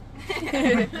bed.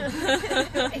 I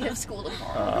have school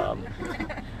tomorrow.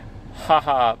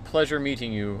 Haha, pleasure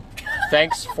meeting you.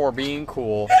 Thanks for being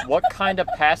cool. What kind of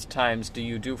pastimes do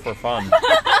you do for fun?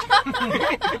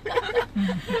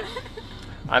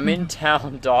 I'm in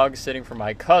town dog sitting for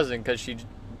my cousin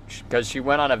because she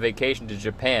went on a vacation to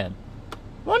Japan.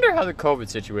 Wonder how the COVID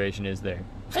situation is there.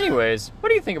 Anyways, what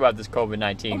do you think about this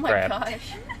COVID-19 Oh my crap?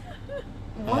 gosh.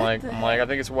 I'm like, I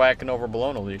think it's whacking over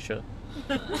balloon, Alicia.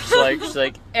 She's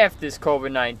like, F this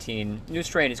COVID-19. New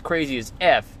strain is crazy as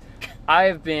F. I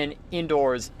have been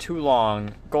indoors too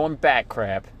long, going back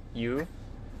crap. You?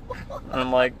 And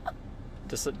I'm like,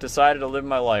 decided to live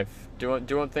my life,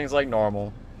 doing things like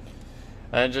normal.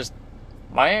 And just,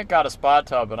 my aunt got a spa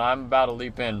tub, and I'm about to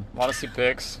leap in. Want to see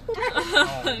pics?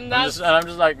 I'm just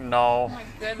like, no. Oh my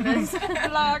goodness.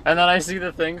 And then I see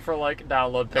the thing for like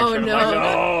download picture. Oh, and no. I'm like,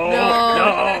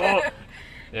 no.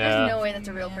 Yeah. There's no way that's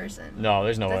a real person. No,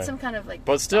 there's no That's way. some kind of like.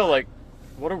 But still, like,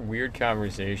 what a weird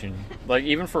conversation. Like,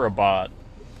 even for a bot.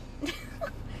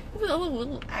 With all the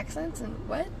little accents and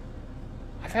what?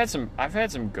 I've had some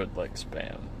good like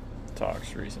spam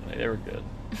talks recently. They were good.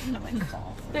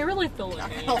 They really fill it.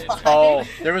 Oh,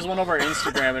 there was one over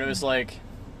Instagram, and it was like,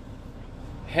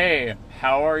 "Hey,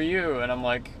 how are you?" And I'm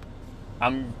like, I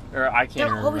can't They're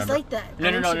even always remember. like that. No.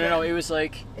 on Instagram. It was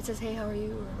like, It says, "Hey, how are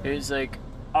you?" Or it was like,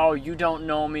 "Oh, you don't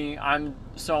know me. I'm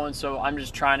so and so. I'm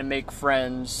just trying to make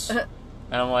friends."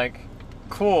 And I'm like,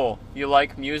 "Cool. You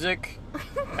like music?"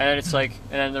 And it's like,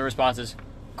 and then the response is,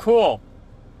 "Cool.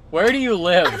 Where do you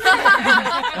live?"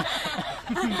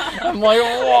 I'm like,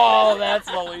 "Whoa, that's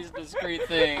the least discreet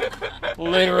thing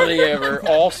literally ever."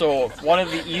 Also, one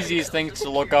of the easiest things to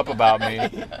look up about me.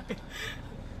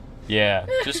 Yeah,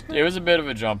 just it was a bit of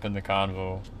a jump in the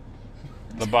convo.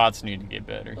 The bots need to get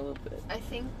better. I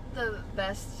think the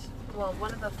best, well,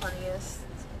 one of the funniest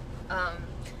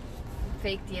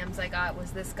fake DMs I got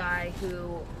was this guy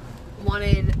who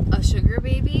wanted a sugar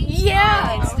baby.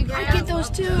 yeah, on Instagram. I get those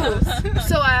too.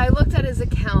 So I looked at his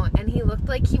account and he looked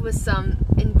like he was some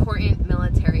important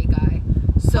military guy.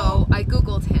 So I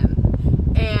Googled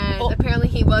him and apparently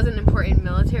he was an important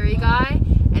military guy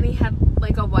and he had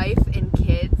like a wife and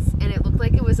kids and it looked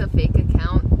like it was a fake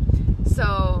account.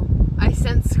 So I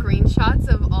sent screenshots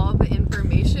of all the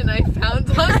information I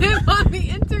found on him on the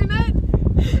internet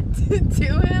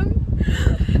to him.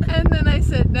 And then I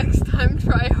said, next time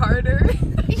try harder.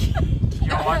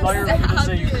 Yo, I thought you were going to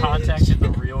say you contacted the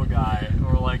real guy,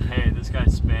 or like, hey, this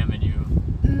guy's spamming you.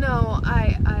 No,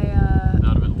 I That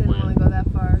would've been didn't lit. want to go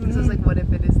that far because I was like, what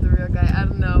if it is the real guy? I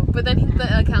don't know. But then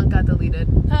the account got deleted.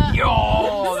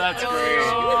 Yo, that's great.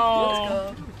 Let's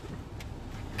go.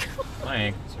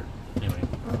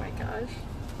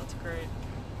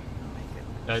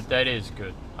 That is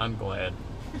good. I'm glad.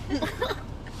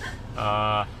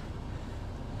 I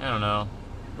don't know.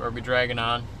 Are we dragging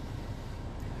on?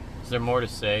 Is there more to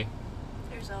say?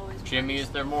 There's always Jimmy, is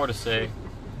there more to say?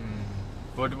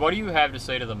 What do you have to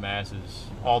say to the masses?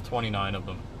 All 29 of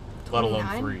them. Let alone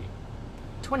 29? 3.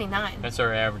 29. That's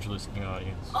our average listening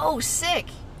audience. Oh, sick.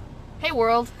 Hey,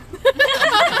 world.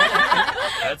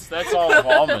 That's all of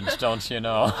almonds, don't you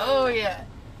know? Oh, yeah.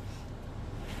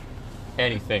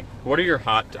 Anything. What are your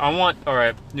hot...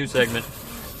 Alright, new segment.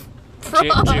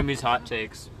 Jimmy's hot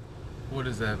takes. What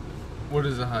is that? What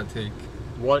is a hot take?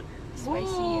 What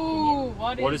Ooh,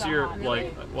 What is your,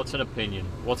 like, what's an opinion?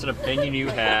 What's an opinion you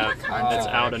have that's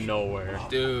out of nowhere?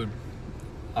 Dude,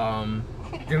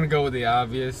 gonna go with the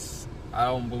obvious. I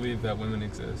don't believe that women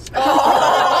exist. Fair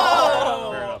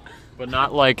enough. But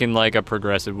not like in like a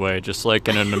progressive way, just like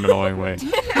in an annoying way.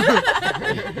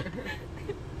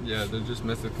 Yeah, they're just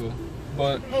mythical.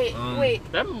 But Hey,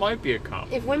 wait. That might be a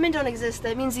compliment. If women don't exist,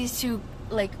 that means these two,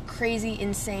 like, crazy,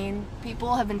 insane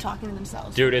people have been talking to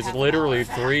themselves. Dude, for it's half an literally hour.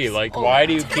 3. Like, Oh why my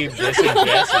do you keep dissing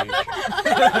Jesse?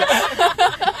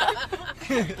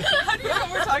 How do you know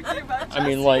we're talking about? I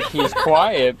mean, like, he's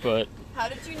quiet, but How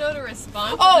did you know to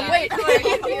respond? Oh, to that? wait. Are you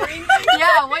hearing?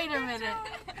 Yeah, wait a minute.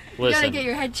 You gotta listen, get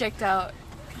your head checked out.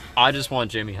 I just want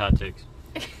Jimmy hot takes.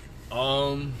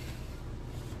 got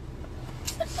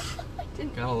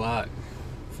a lot.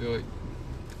 I feel like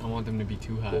I want them to be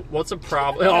too hot. What's a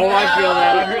problem? Oh, I feel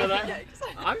that.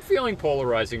 I'm feeling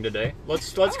polarizing today.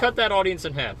 Let's cut that audience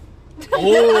in half.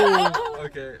 Oh,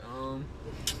 okay.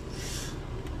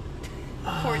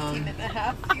 14 and a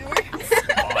half viewers.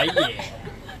 Oh yeah.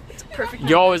 Perfect.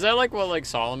 Yo, is that like what like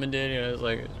Solomon did? You know, it's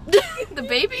like The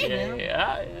baby?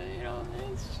 yeah, you know.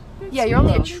 Yeah, you're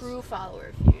only a true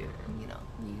follower if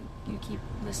you keep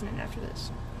listening after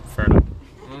this. Fair enough.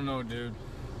 I don't know, dude.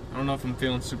 I don't know if I'm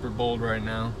feeling super bold right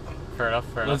now. Fair enough.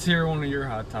 Let's hear one of your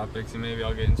hot topics, and maybe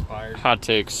I'll get inspired. Hot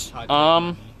takes. Hot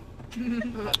All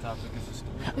topic is just.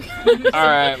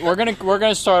 right, we're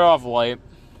gonna start off light.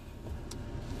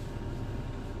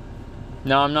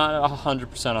 No, I'm not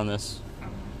 100% on this,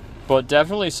 but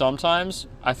definitely sometimes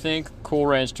I think Cool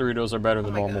Ranch Doritos are better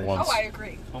than normal ones. Oh, I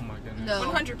agree. Oh my goodness.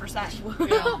 No.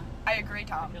 100%. I agree,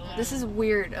 Tom. This is a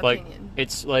weird Like opinion.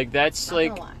 it's like that's Not like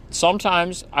gonna lie.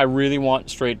 sometimes I really want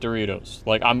straight Doritos.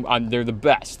 Like they're the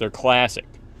best. They're classic,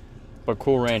 but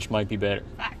Cool Ranch might be better.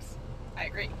 Facts. I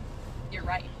agree. You're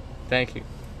right. Thank you.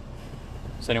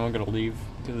 Is anyone gonna leave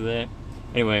because of that?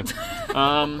 Anyway,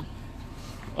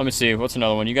 let me see. What's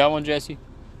another one? You got one, Jesse?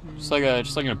 Just like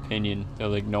an opinion that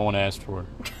like no one asked for.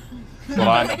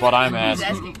 But I'm Who's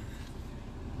asking.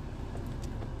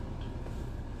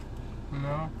 asking?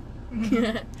 No.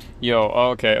 Yo,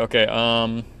 okay.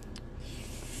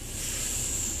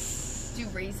 Do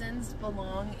raisins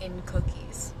belong in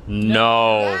cookies?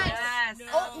 No. Yes.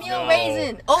 Oatmeal No.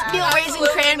 raisin. Oatmeal raisin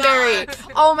Absolutely cranberry. not.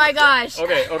 Oh my gosh.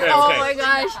 Okay. Oh my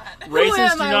gosh. Raisins Who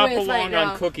am do I not with belong right on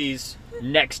now? cookies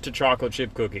next to chocolate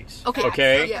chip cookies. Okay.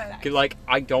 Okay? Yeah. 'Cause, like,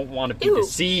 I don't want to be Ew.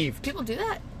 deceived. People do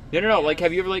that. No. Like,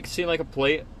 have you ever like seen like a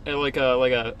plate at like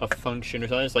a function or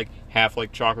something? It's like half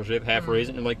like chocolate chip, half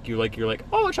raisin, and like you're like,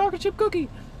 oh, a chocolate chip cookie.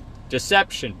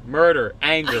 Deception, murder,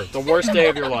 anger, the worst day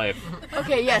of your life.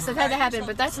 Okay, yes, I've had that happen,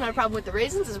 but that's not a problem with the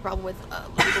raisins. It's a problem with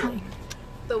labeling.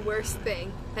 The worst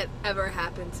thing that ever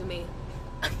happened to me.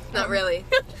 Not really.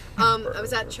 I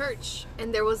was at church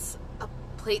and there was a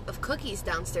plate of cookies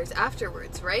downstairs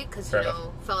afterwards, right? Because, Fair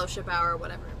fellowship hour or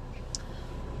whatever.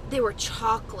 They were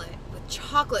chocolate with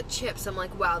chocolate chips. I'm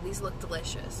like, wow, these look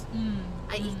delicious.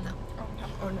 I eat them.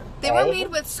 Oh no. They All were of made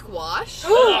them? with squash.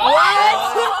 What?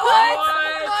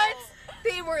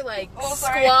 They were like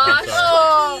sorry. squash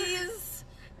Oh. cookies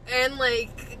and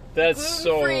like That's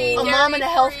so. gluten-free, A mom and a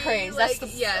health dairy-free, craze. That's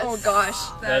like, the. yes. Oh gosh.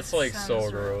 That's like sounds so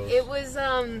right. gross. It was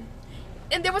and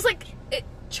there was like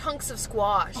chunks of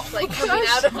squash like coming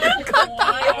out of the cookie.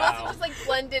 It wasn't just like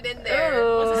blended in there.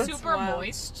 Was That's it super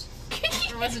moist?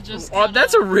 Or was it just Oh,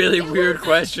 that's a really weird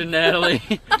question, Natalie.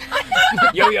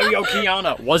 Yo,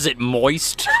 Kiana, was it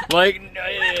moist? Like,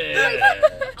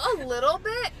 A little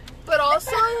bit, but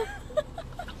also,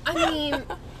 I mean,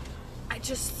 I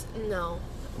just no,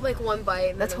 like one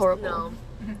bite. And That's then it was- horrible.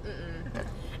 No. Mm-mm.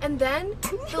 And then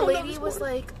the lady was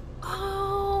like,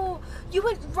 "Oh, you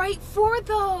went right for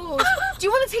those. Do you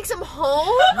want to take some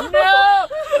home?" No.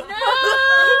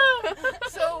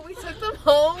 So we took them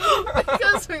home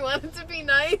because we wanted to be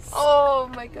nice. Oh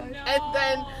my gosh. And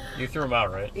then you threw him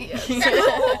out, right? yes.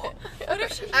 What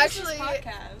if she Actually-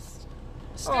 podcast?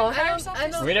 Oh, I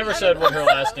don't, We never I said don't- what her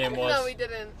last name was. No, we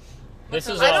didn't. This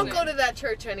is I don't on. go to that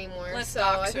church anymore, Let's so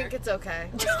dox I her. think it's okay.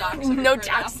 Let's dox her No for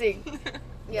now. doxing.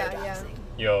 Yeah, yeah.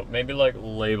 Yo, maybe like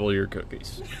label your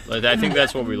cookies. Like, I think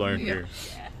that's what we learned here.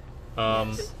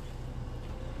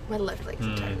 My left leg's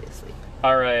entirely asleep.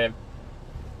 All right.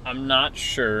 I'm not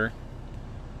sure.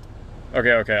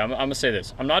 Okay. I'm gonna say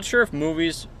this. I'm not sure if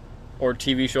movies or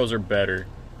TV shows are better,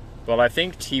 but I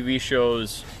think TV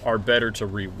shows are better to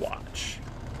rewatch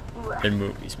than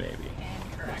movies, maybe.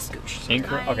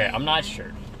 Incorrect. Okay, I'm not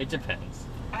sure. It depends.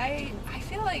 I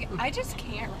feel like I just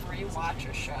can't rewatch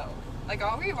a show. Like,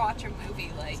 I'll rewatch a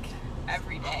movie, like,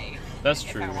 every day. That's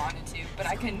if true. I wanted to, but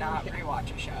I could not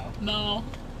rewatch a show. No.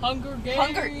 Hunger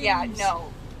Games. Yeah,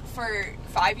 no. For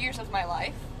 5 years of my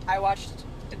life, I watched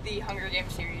the Hunger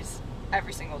Games series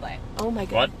every single day. Oh my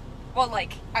god. What? Well,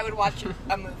 like, I would watch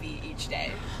a movie each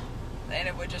day, and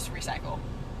it would just recycle.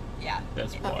 Yeah.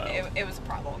 That's wild. It was a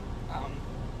problem.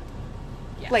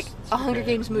 Yes. Like a Hunger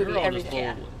Okay. Games We movie were all every just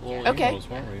day. little Okay. emos,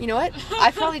 weren't we? You know what?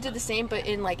 I probably did the same, but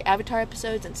in like Avatar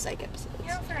episodes and Psych episodes.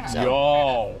 Yeah, fair enough.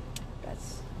 Yo.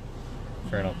 That's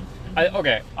Fair enough.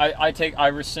 I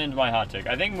rescind my hot take.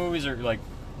 I think movies are like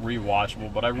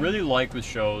rewatchable, but I really like with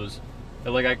shows that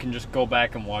like I can just go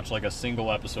back and watch like a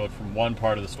single episode from one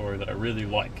part of the story that I really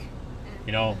like.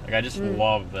 You know, like I just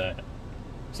love that.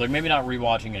 It's like maybe not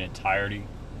rewatching in entirety,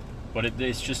 but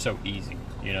it's just so easy.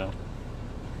 You know.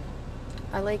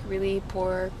 I like really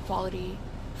poor quality,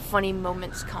 funny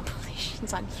moments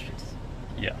compilations on YouTube.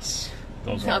 Yes.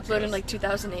 Those are Uploaded in good. like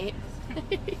 2008.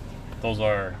 Those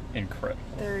are incredible.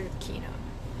 They're keynote.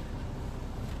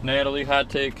 Natalie, hot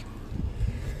take.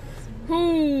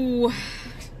 Ooh.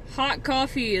 Hot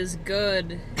coffee is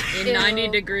good in Ew.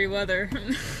 90-degree weather.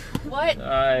 What?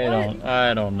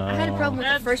 I don't know. I had a problem with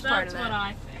the first part of That's what that.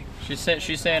 I think.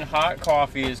 She's saying hot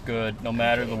coffee is good no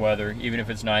matter the weather, even if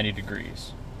it's 90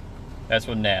 degrees. That's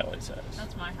what Natalie says.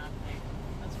 That's my hot take.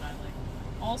 That's what I like.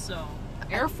 Also,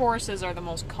 Air Forces are the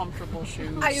most comfortable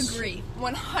shoes. I agree,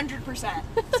 100%.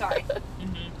 Sorry,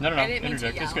 No, I didn't mean to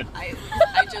interject. It's yell. good.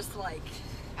 I just like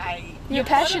You're Put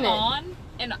passionate. it on,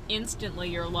 and instantly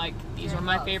you're like, these You're are in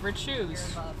my love. favorite You're shoes.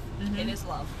 in love. It is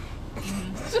love.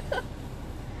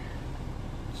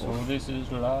 So this is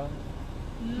love.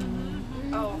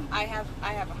 Oh, I have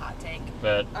a hot take.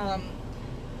 But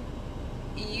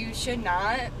You should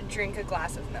not drink a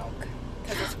glass of milk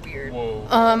because it's weird. whoa.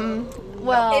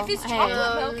 Well, If it's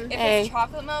hey.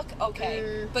 chocolate milk, Hey.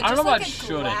 okay. But I don't just know like about a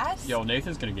shouldn't. glass, Yo,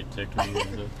 Nathan's gonna get ticked when he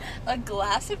hears it. a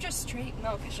glass of just straight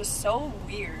milk is just so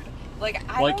weird. Like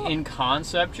I Like don't, in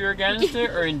concept you're against it,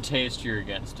 or in taste you're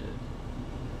against it?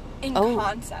 in Oh.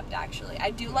 concept actually,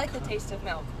 I do like the taste of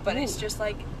milk, but it's just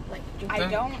like I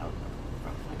don't.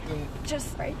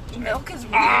 Just milk is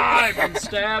weird. Ah, I've been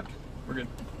stabbed. We're good.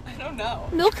 I don't know.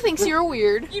 Milk thinks you're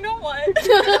weird. You know what?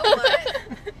 You know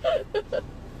what?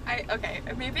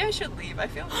 Maybe I should leave. I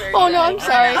feel very. Oh, no, bad. I'm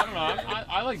sorry. I don't know.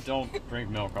 I like don't drink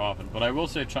milk often, but I will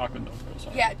say chocolate milk goes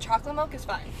hard. Yeah, chocolate milk is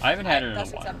fine. I haven't had it in a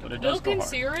That's while, acceptable. but it does Milk go and hard.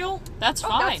 cereal? That's Oh,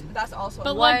 fine. That's also.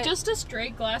 But What? like just a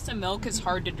straight glass of milk is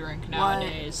hard to drink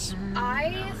nowadays. I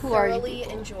Who are you thoroughly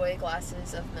people? enjoy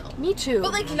glasses of milk. Me too.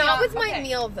 But, like, not with my okay.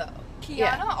 meal, though. Kiana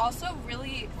Yeah. also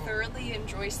really thoroughly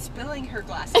enjoys spilling her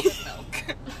glasses of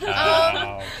milk.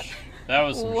 Ouch. That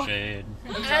was some shade.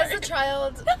 As a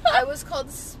child, I was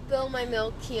called Spill My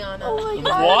Milk, Kiana. Oh my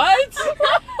god.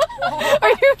 What? Are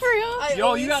you for real? I Yo,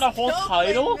 always you got a whole spilled my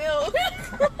title? milk.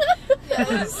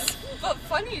 Yes. But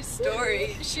funny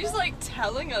story, she's like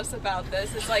telling us about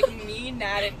this. It's like me,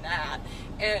 Nat, and Nat.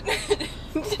 And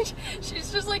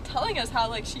she's just like telling us how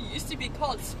like she used to be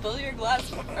called Spill Your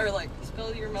Glass or like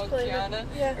Spill Your Milk, Spill your- Kiana,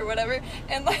 yeah. or whatever.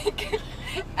 And like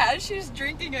as she's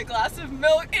drinking a glass of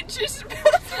milk and she spills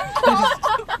it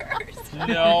all over herself.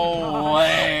 No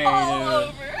way, All dude.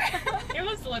 over. It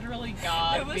was literally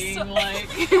God It was being so- like,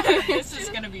 this is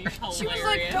gonna be hilarious. She was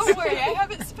like, "Don't worry, I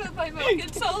haven't spilled my milk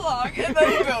in so long," and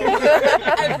then boom,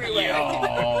 everywhere.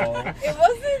 Yo. It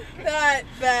wasn't that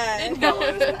bad. No,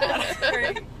 it was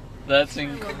bad. That's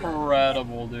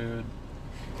incredible, dude.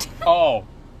 Oh.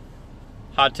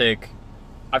 Hot take.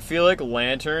 I feel like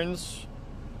lanterns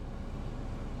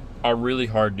are really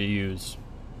hard to use.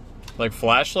 Like,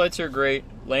 flashlights are great.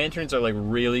 Lanterns are, like,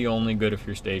 really only good if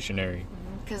you're stationary.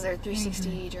 Because they're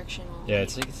 360 directional. Yeah,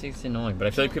 it's annoying. But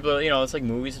I feel like people are, it's like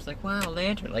movies. It's like, wow,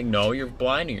 lantern. Like, no, you're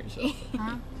blinding yourself.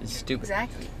 It's stupid.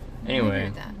 Exactly. Anyway. I agree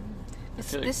with that.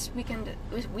 feel like- This weekend.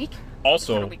 This week?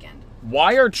 Also, Not a weekend.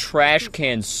 why are trash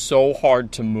cans so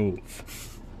hard to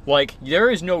move? Like, there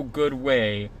is no good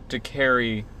way to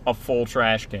carry a full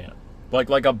trash can.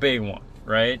 Like a big one,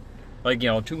 right? Like,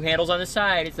 two handles on the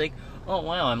side. It's like, oh,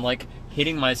 wow, I'm, like,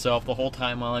 hitting myself the whole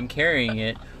time while I'm carrying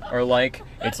it. Or, like,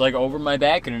 it's, like, over my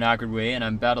back in an awkward way and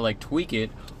I'm about to, like, tweak it.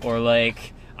 Or,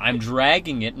 like, I'm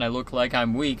dragging it and I look like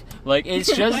I'm weak. Like,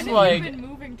 it's just When have like... you been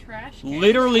moving trash cans?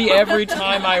 Literally every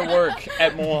time I work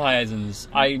at Mulheisen's,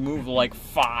 I move like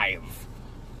 5.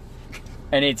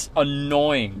 And it's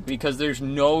annoying because there's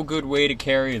no good way to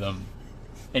carry them.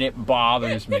 And it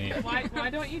bothers me. Why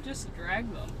don't you just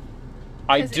drag them?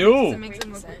 I do. It makes it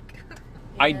move quick.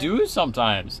 I do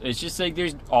sometimes. It's just like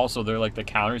they're like the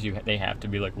counters. They have to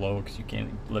be like low because you can't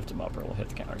lift them up or it'll hit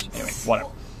the counters. Anyway, whatever.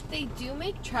 They do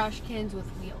make trash cans with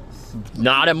wheels.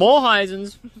 Not at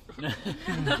Mulheisen's. I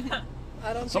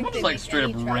don't Someone just like straight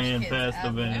up ran past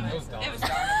the van. It was Donovan.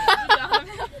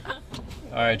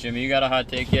 All right, Jimmy, you got a hot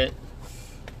take yet?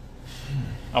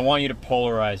 I want you to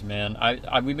polarize, man.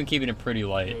 We've been keeping it pretty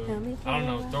light. I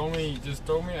don't know. Just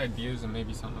throw me ideas and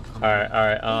maybe something will come. All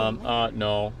right.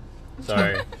 No,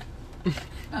 sorry.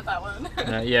 Not that one.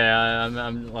 Yeah,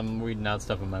 I'm weeding out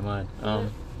stuff in my mind.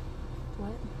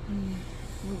 What?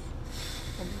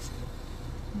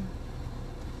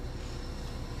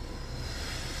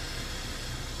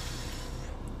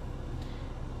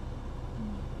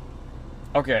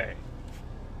 Okay.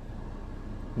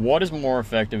 What is more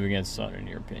effective against sun, in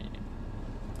your opinion?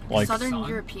 Like Southern sun?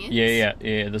 Europeans? Yeah,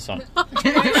 the sun. Yeah,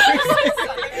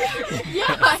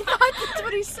 I thought that's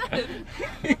what he said.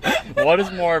 What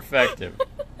is more effective?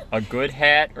 A good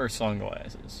hat or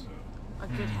sunglasses? A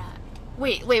good hat.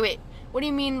 Wait. What do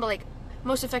you mean, like,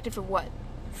 most effective for what?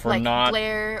 For like not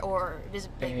glare or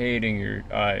visibility? hating your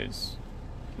eyes.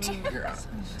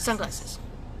 Sunglasses.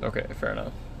 Okay, fair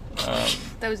enough.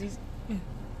 That was easy.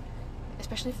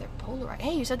 Especially if they're polarized.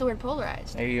 Hey, you said the word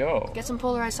polarized. Hey yo. Get some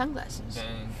polarized sunglasses.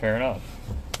 Dang. Fair enough.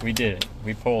 We did it.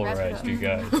 We polarized you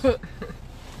guys.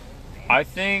 I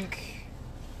think...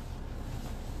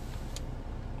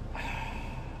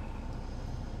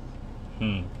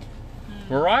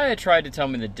 Mariah tried to tell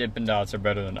me that Dippin' Dots are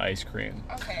better than ice cream.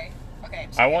 Okay.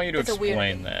 I want you to It's a weird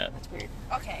explain thing. that. That's weird.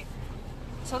 Okay.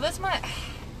 So this might.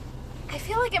 I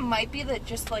feel like it might be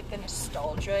just like the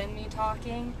nostalgia in me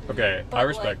talking. Okay, But, I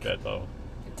respect like- that though.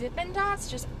 Dippin' Dots,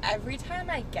 just every time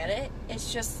I get it,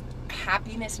 it's just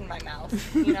happiness in my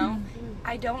mouth, you know?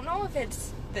 I don't know if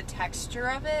it's the texture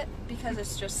of it, because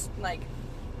it's just like,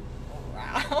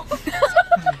 wow.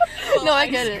 No, I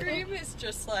get it. Ice cream is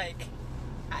just like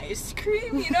ice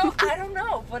cream, you know? I don't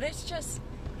know, but it just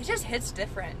hits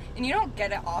different. And you don't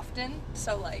get it often,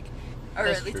 so like, or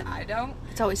That's at least true. I don't.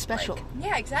 It's always special. Like,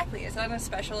 yeah, exactly. It's on a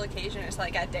special occasion. It's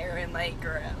like at Darien Lake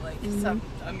or at like some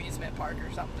amusement park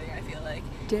or something, I feel like.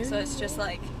 So it's just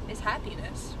like, it's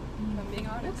happiness, if I'm being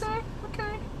honest.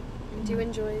 Okay. Do you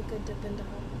enjoy a good Dippin' Dot?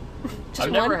 Just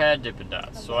I've never one? had Dippin'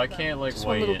 Dots, so I can't like Just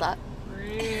one weigh little in. dot.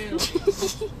 Really?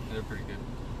 They're pretty good.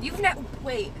 You've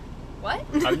wait, what?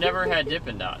 I've never had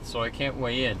Dippin' Dots, so I can't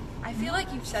weigh in. I feel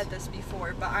like you've said this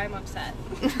before, but I'm upset.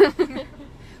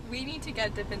 We need to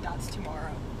get Dippin' Dots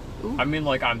tomorrow. I mean,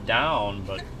 like, I'm down,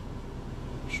 but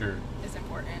sure. It's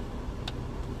important.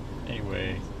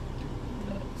 Anyway,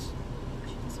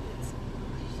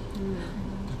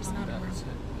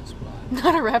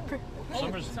 Not a rapper.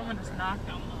 Someone just knocked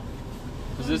on them.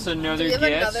 is this another Do you have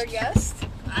guest? another guest?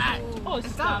 Oh,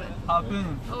 stop it. Hop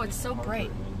in. Oh, it's so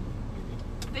bright.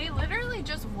 They literally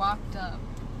just walked up.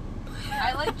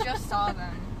 I like just saw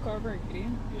them. Carver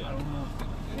Gideon? I don't know.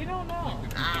 We don't know.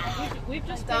 We've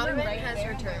just been Donovan right has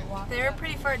there. returned. They were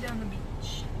pretty far down the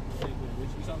beach. Dude,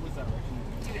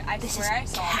 I swear I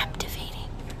saw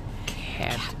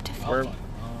them.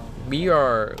 We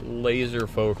are laser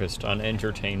focused on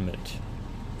entertainment.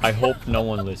 I hope no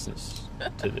one listens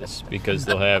to this because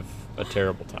they'll have a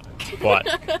terrible time.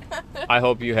 But I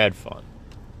hope you had fun.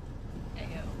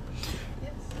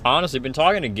 Honestly, been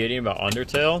talking to Gideon about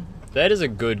Undertale. That is a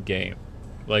good game.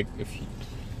 Like, if you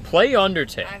play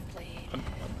Undertale, I've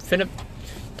played.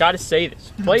 gotta say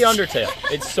this. Play Undertale.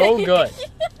 It's so good.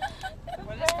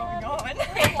 What is going on? What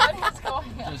is going on?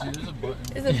 Jesse, there's a button.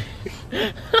 Is it?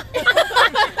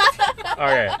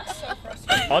 Okay.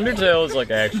 Undertale is like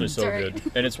actually so good,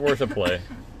 and it's worth a play.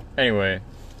 Anyway,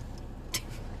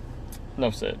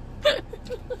 enough said.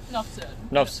 Enough said.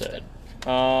 Enough said. It's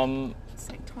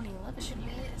like 2011. Should we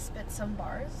spit some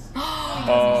bars? Dude,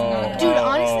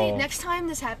 honestly, next time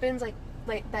this happens, like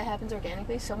that happens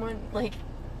organically, someone like,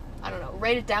 I don't know,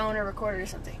 write it down or record it or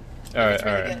something. It's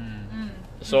really good.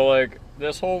 So like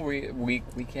this whole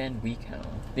weekend,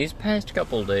 these past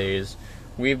couple days,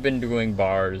 we've been doing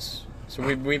bars. So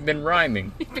we've been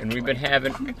rhyming and we've been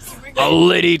having a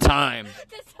litty time.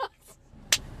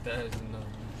 That is enough.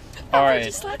 All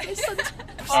right,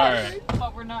 all right.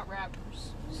 But we're not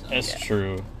rappers. So. That's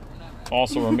true. We're not rappers.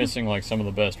 Also, we're missing like some of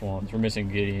the best ones. We're missing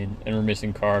Gideon, and we're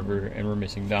missing Carver, and we're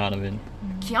missing Donovan.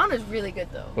 Kiana's really good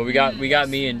though. But we got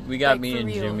me and for real.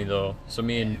 Jimmy though. So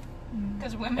me and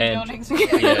Because women And- don't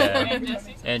exist. yeah. And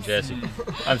Jesse. and Jesse.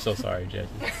 I'm so sorry, Jesse.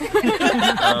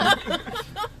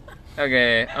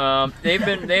 Okay.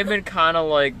 They've been kind of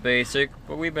like basic,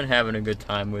 but we've been having a good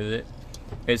time with it.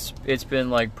 It's been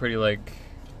like pretty like,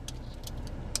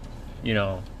 you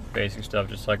know, basic stuff.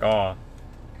 Just like got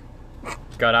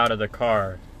out of the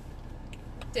car.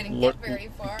 Didn't Look- get very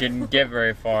far. Didn't get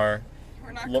very far.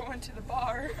 We're not Look- going to the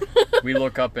bar. We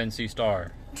look up and see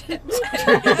Star. Everyone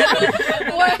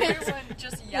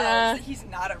just yells Yeah. that he's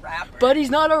not a rapper. But he's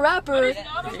not a rapper.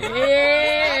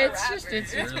 Yeah,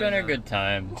 it's been a good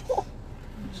time.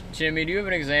 Jimmy, do you have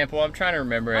an example? I'm trying to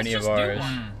remember any of ours.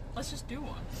 Let's just do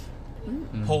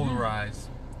one. Polarized.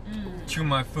 Chew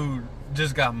my food.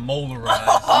 Just got molarized.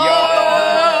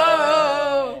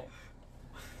 Oh!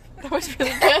 That was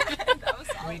really good.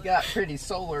 We got pretty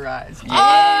solarized.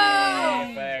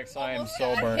 Facts, I am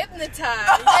sober.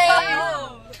 Hypnotized.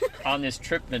 On this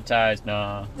tripnotized,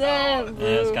 nah. Damn. Yeah,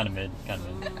 it's kind of mid.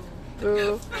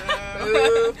 Boo.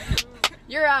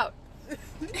 You're out.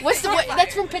 What's the?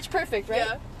 That's from Pitch Perfect, right?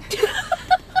 Yeah.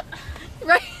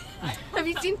 Right. Have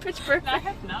you seen Pitch Perfect? I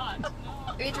have not. No.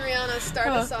 Adriana, start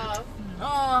us off.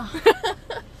 Oh.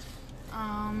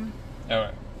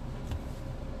 Alright.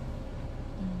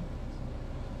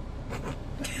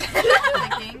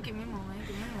 Thinking. Give me a moment.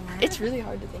 It's really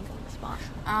hard to think on the spot.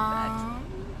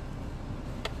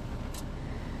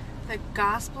 The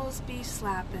Gospels be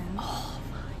slapping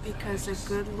because the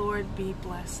good Lord be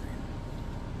blessing.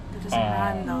 That doesn't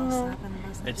rhyme though. Slapping,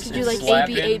 blessing. It's- Could you like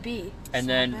slapping. ABAB? And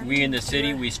then we in the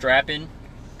city, we strapping.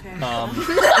 Okay.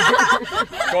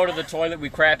 Go to the toilet, we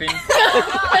crapping.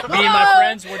 Me and my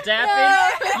friends, we're dapping.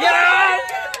 Yeah!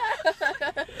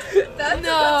 That's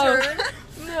No. a turn.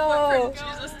 No.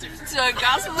 So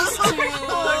Gospels to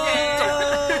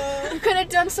You could have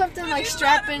done something like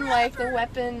strapping, like the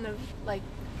weapon of like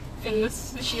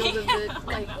face, the shield of the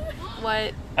like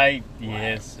what?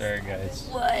 Yes, sorry guys.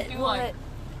 What? Do What?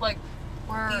 like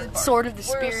we're Sword of the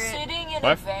we're spirit. sitting in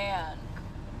What? a van,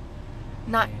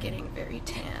 Not getting very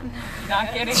tan.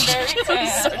 not getting very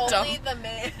tan. Only the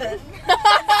man.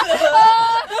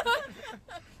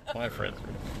 My friends.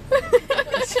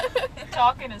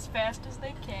 Talking as fast as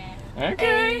they can.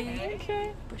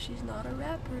 Okay. But she's not a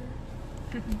rapper.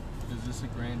 Is this a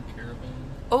Grand Caravan?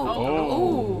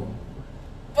 Oh.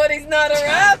 But he's not a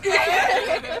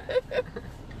rapper.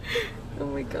 Oh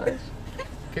my gosh.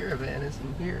 Caravan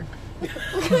isn't here.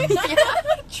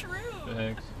 True.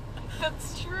 Thanks.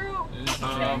 That's true. It is a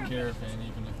Grand Caravan,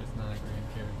 even if it's not a Grand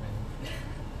Caravan.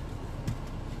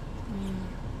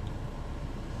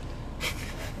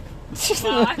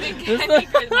 Well, I think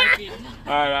it might be.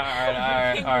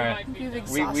 Alright. You've We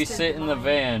exhausted sit in the my-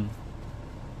 van.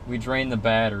 We drain the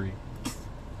battery.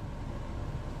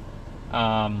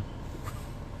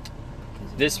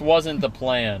 This wasn't the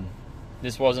plan.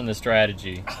 This wasn't the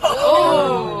strategy.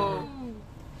 Oh.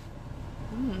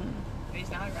 He's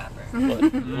not a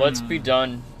rapper. Let's be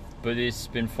done, but it's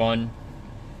been fun.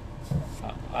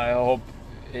 I hope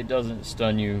it doesn't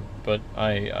stun you, but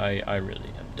I really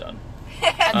am done.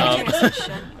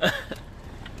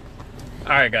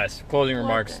 Alright guys, closing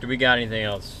remarks. Do we got anything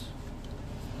else?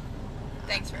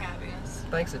 Thanks for having us.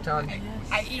 Thanks a ton.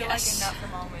 I feel like enough a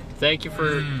moment. Thank you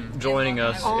for joining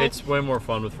us. All- It's way more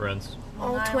fun with friends.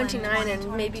 All Long 29 Island, and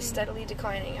 2022. maybe steadily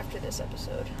declining after this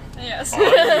episode. Yes. Oh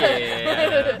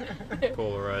yeah,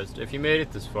 polarized. If you made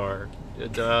it this far,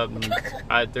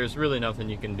 there's really nothing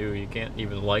you can do. You can't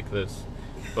even like this,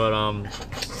 but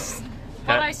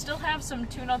But I still have some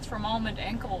 2 nuts from Almond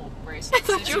ankle bracelets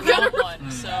if you want one.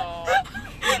 So,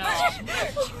 you know,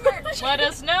 let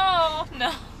us know.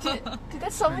 No. Did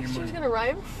that sound like she was gonna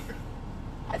rhyme?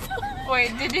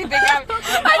 Wait, did you think I? What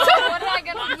am I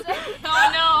gonna say?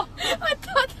 Oh no. I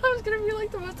thought that was gonna be like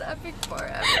the most epic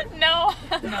part ever. No.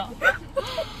 No.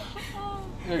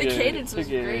 The cadence was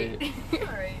great.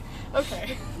 Alright.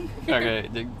 Okay.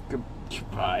 Okay,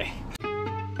 goodbye.